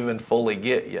don't even fully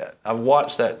get yet. I've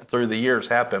watched that through the years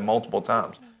happen multiple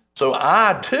times. So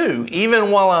I, too,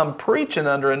 even while I'm preaching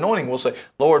under anointing, will say,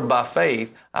 Lord, by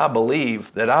faith, I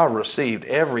believe that I received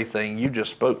everything you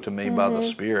just spoke to me by the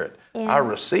Spirit. I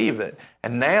receive it.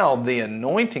 And now the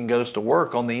anointing goes to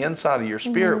work on the inside of your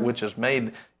spirit, which is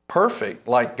made perfect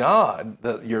like God,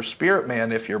 your spirit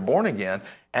man, if you're born again,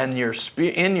 and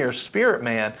in your spirit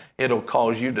man, it'll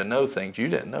cause you to know things you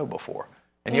didn't know before.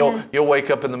 And you'll wake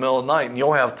up in the middle of the night and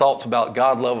you'll have thoughts about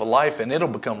God, love of life, and it'll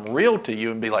become real to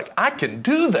you and be like, I can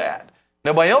do that.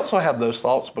 Nobody else will have those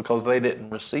thoughts because they didn't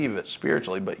receive it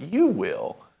spiritually, but you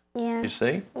will. Yeah. You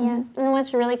see? Yeah. And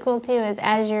what's really cool, too, is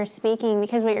as you're speaking,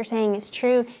 because what you're saying is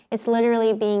true, it's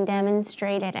literally being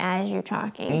demonstrated as you're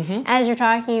talking. As you're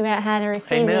talking about how to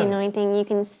receive the anointing, you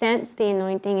can sense the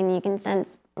anointing and you can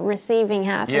sense receiving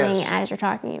happening as you're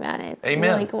talking about it. It's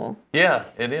really cool. Yeah,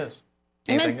 it is.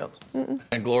 Anything else?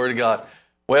 And glory to God.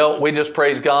 Well, we just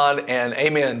praise God and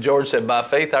amen. George said, by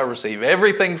faith I receive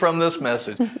everything from this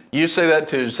message. You say that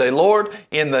too. Say, Lord,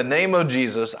 in the name of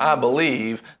Jesus, I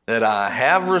believe that I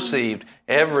have received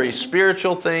every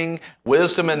spiritual thing,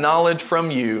 wisdom and knowledge from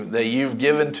you that you've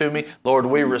given to me. Lord,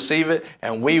 we receive it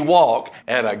and we walk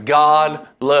at a God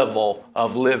level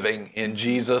of living in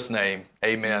Jesus' name.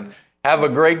 Amen. Have a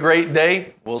great, great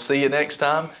day. We'll see you next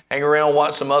time. Hang around,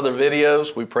 watch some other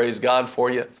videos. We praise God for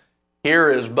you.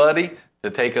 Here is Buddy to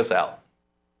take us out.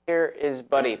 Here is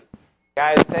Buddy.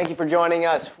 Guys, thank you for joining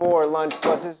us for Lunch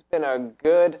Plus. This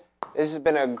has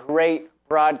been a great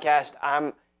broadcast.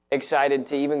 I'm excited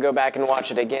to even go back and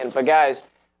watch it again. But guys,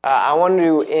 I wanted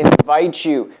to invite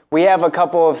you. We have a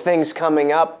couple of things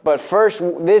coming up, but first,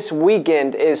 this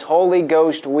weekend is Holy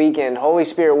Ghost Weekend, Holy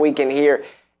Spirit Weekend here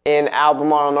in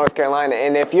Albemarle, North Carolina.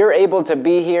 And if you're able to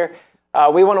be here,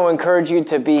 we want to encourage you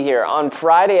to be here. On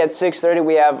Friday at 6:30,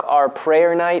 we have our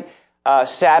prayer night.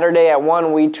 Saturday at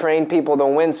 1, we train people to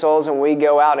win souls, and we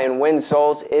go out and win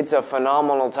souls. It's a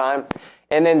phenomenal time.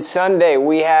 And then Sunday,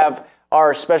 we have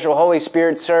our special Holy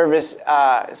Spirit service.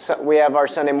 We have our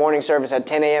Sunday morning service at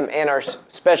 10 a.m. and our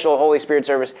special Holy Spirit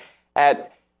service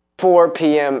at 4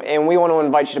 p.m. And we want to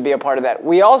invite you to be a part of that.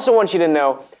 We also want you to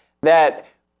know that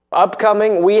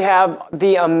upcoming, we have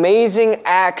the Amazing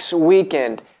Acts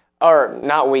weekend. Or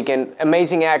not weekend,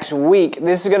 Amazing Acts week.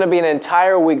 This is going to be an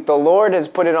entire week. The Lord has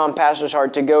put it on Pastor's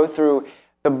heart to go through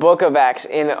the book of Acts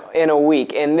in a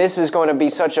week. And this is going to be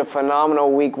such a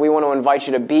phenomenal week. We want to invite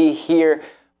you to be here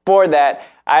for that.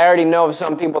 I already know of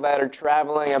some people that are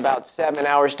traveling about 7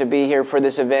 hours to be here for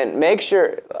this event. Make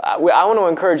sure, I want to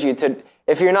encourage you to,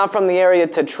 if you're not from the area,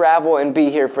 to travel and be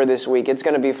here for this week. It's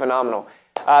going to be phenomenal.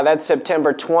 That's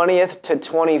September 20th to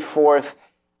 24th.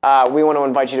 We want to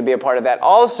invite you to be a part of that.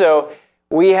 Also,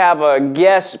 we have a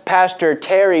guest, Pastor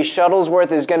Terry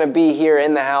Shuttlesworth is going to be here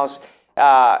in the house,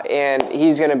 and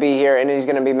he's going to be here, and he's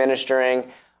going to be ministering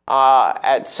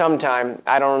at some time.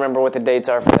 I don't remember what the dates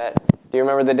are for that. Do you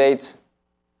remember the dates?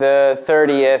 The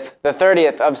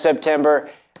 30th of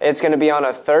September. It's going to be on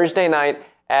a Thursday night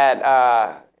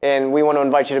and we want to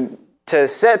invite you to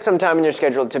set some time in your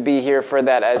schedule to be here for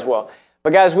that as well.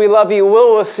 But guys, we love you. We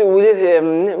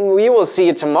will see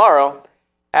you tomorrow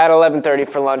at 11:30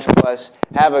 for Lunch Plus.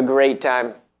 Have a great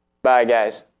time. Bye,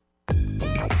 guys.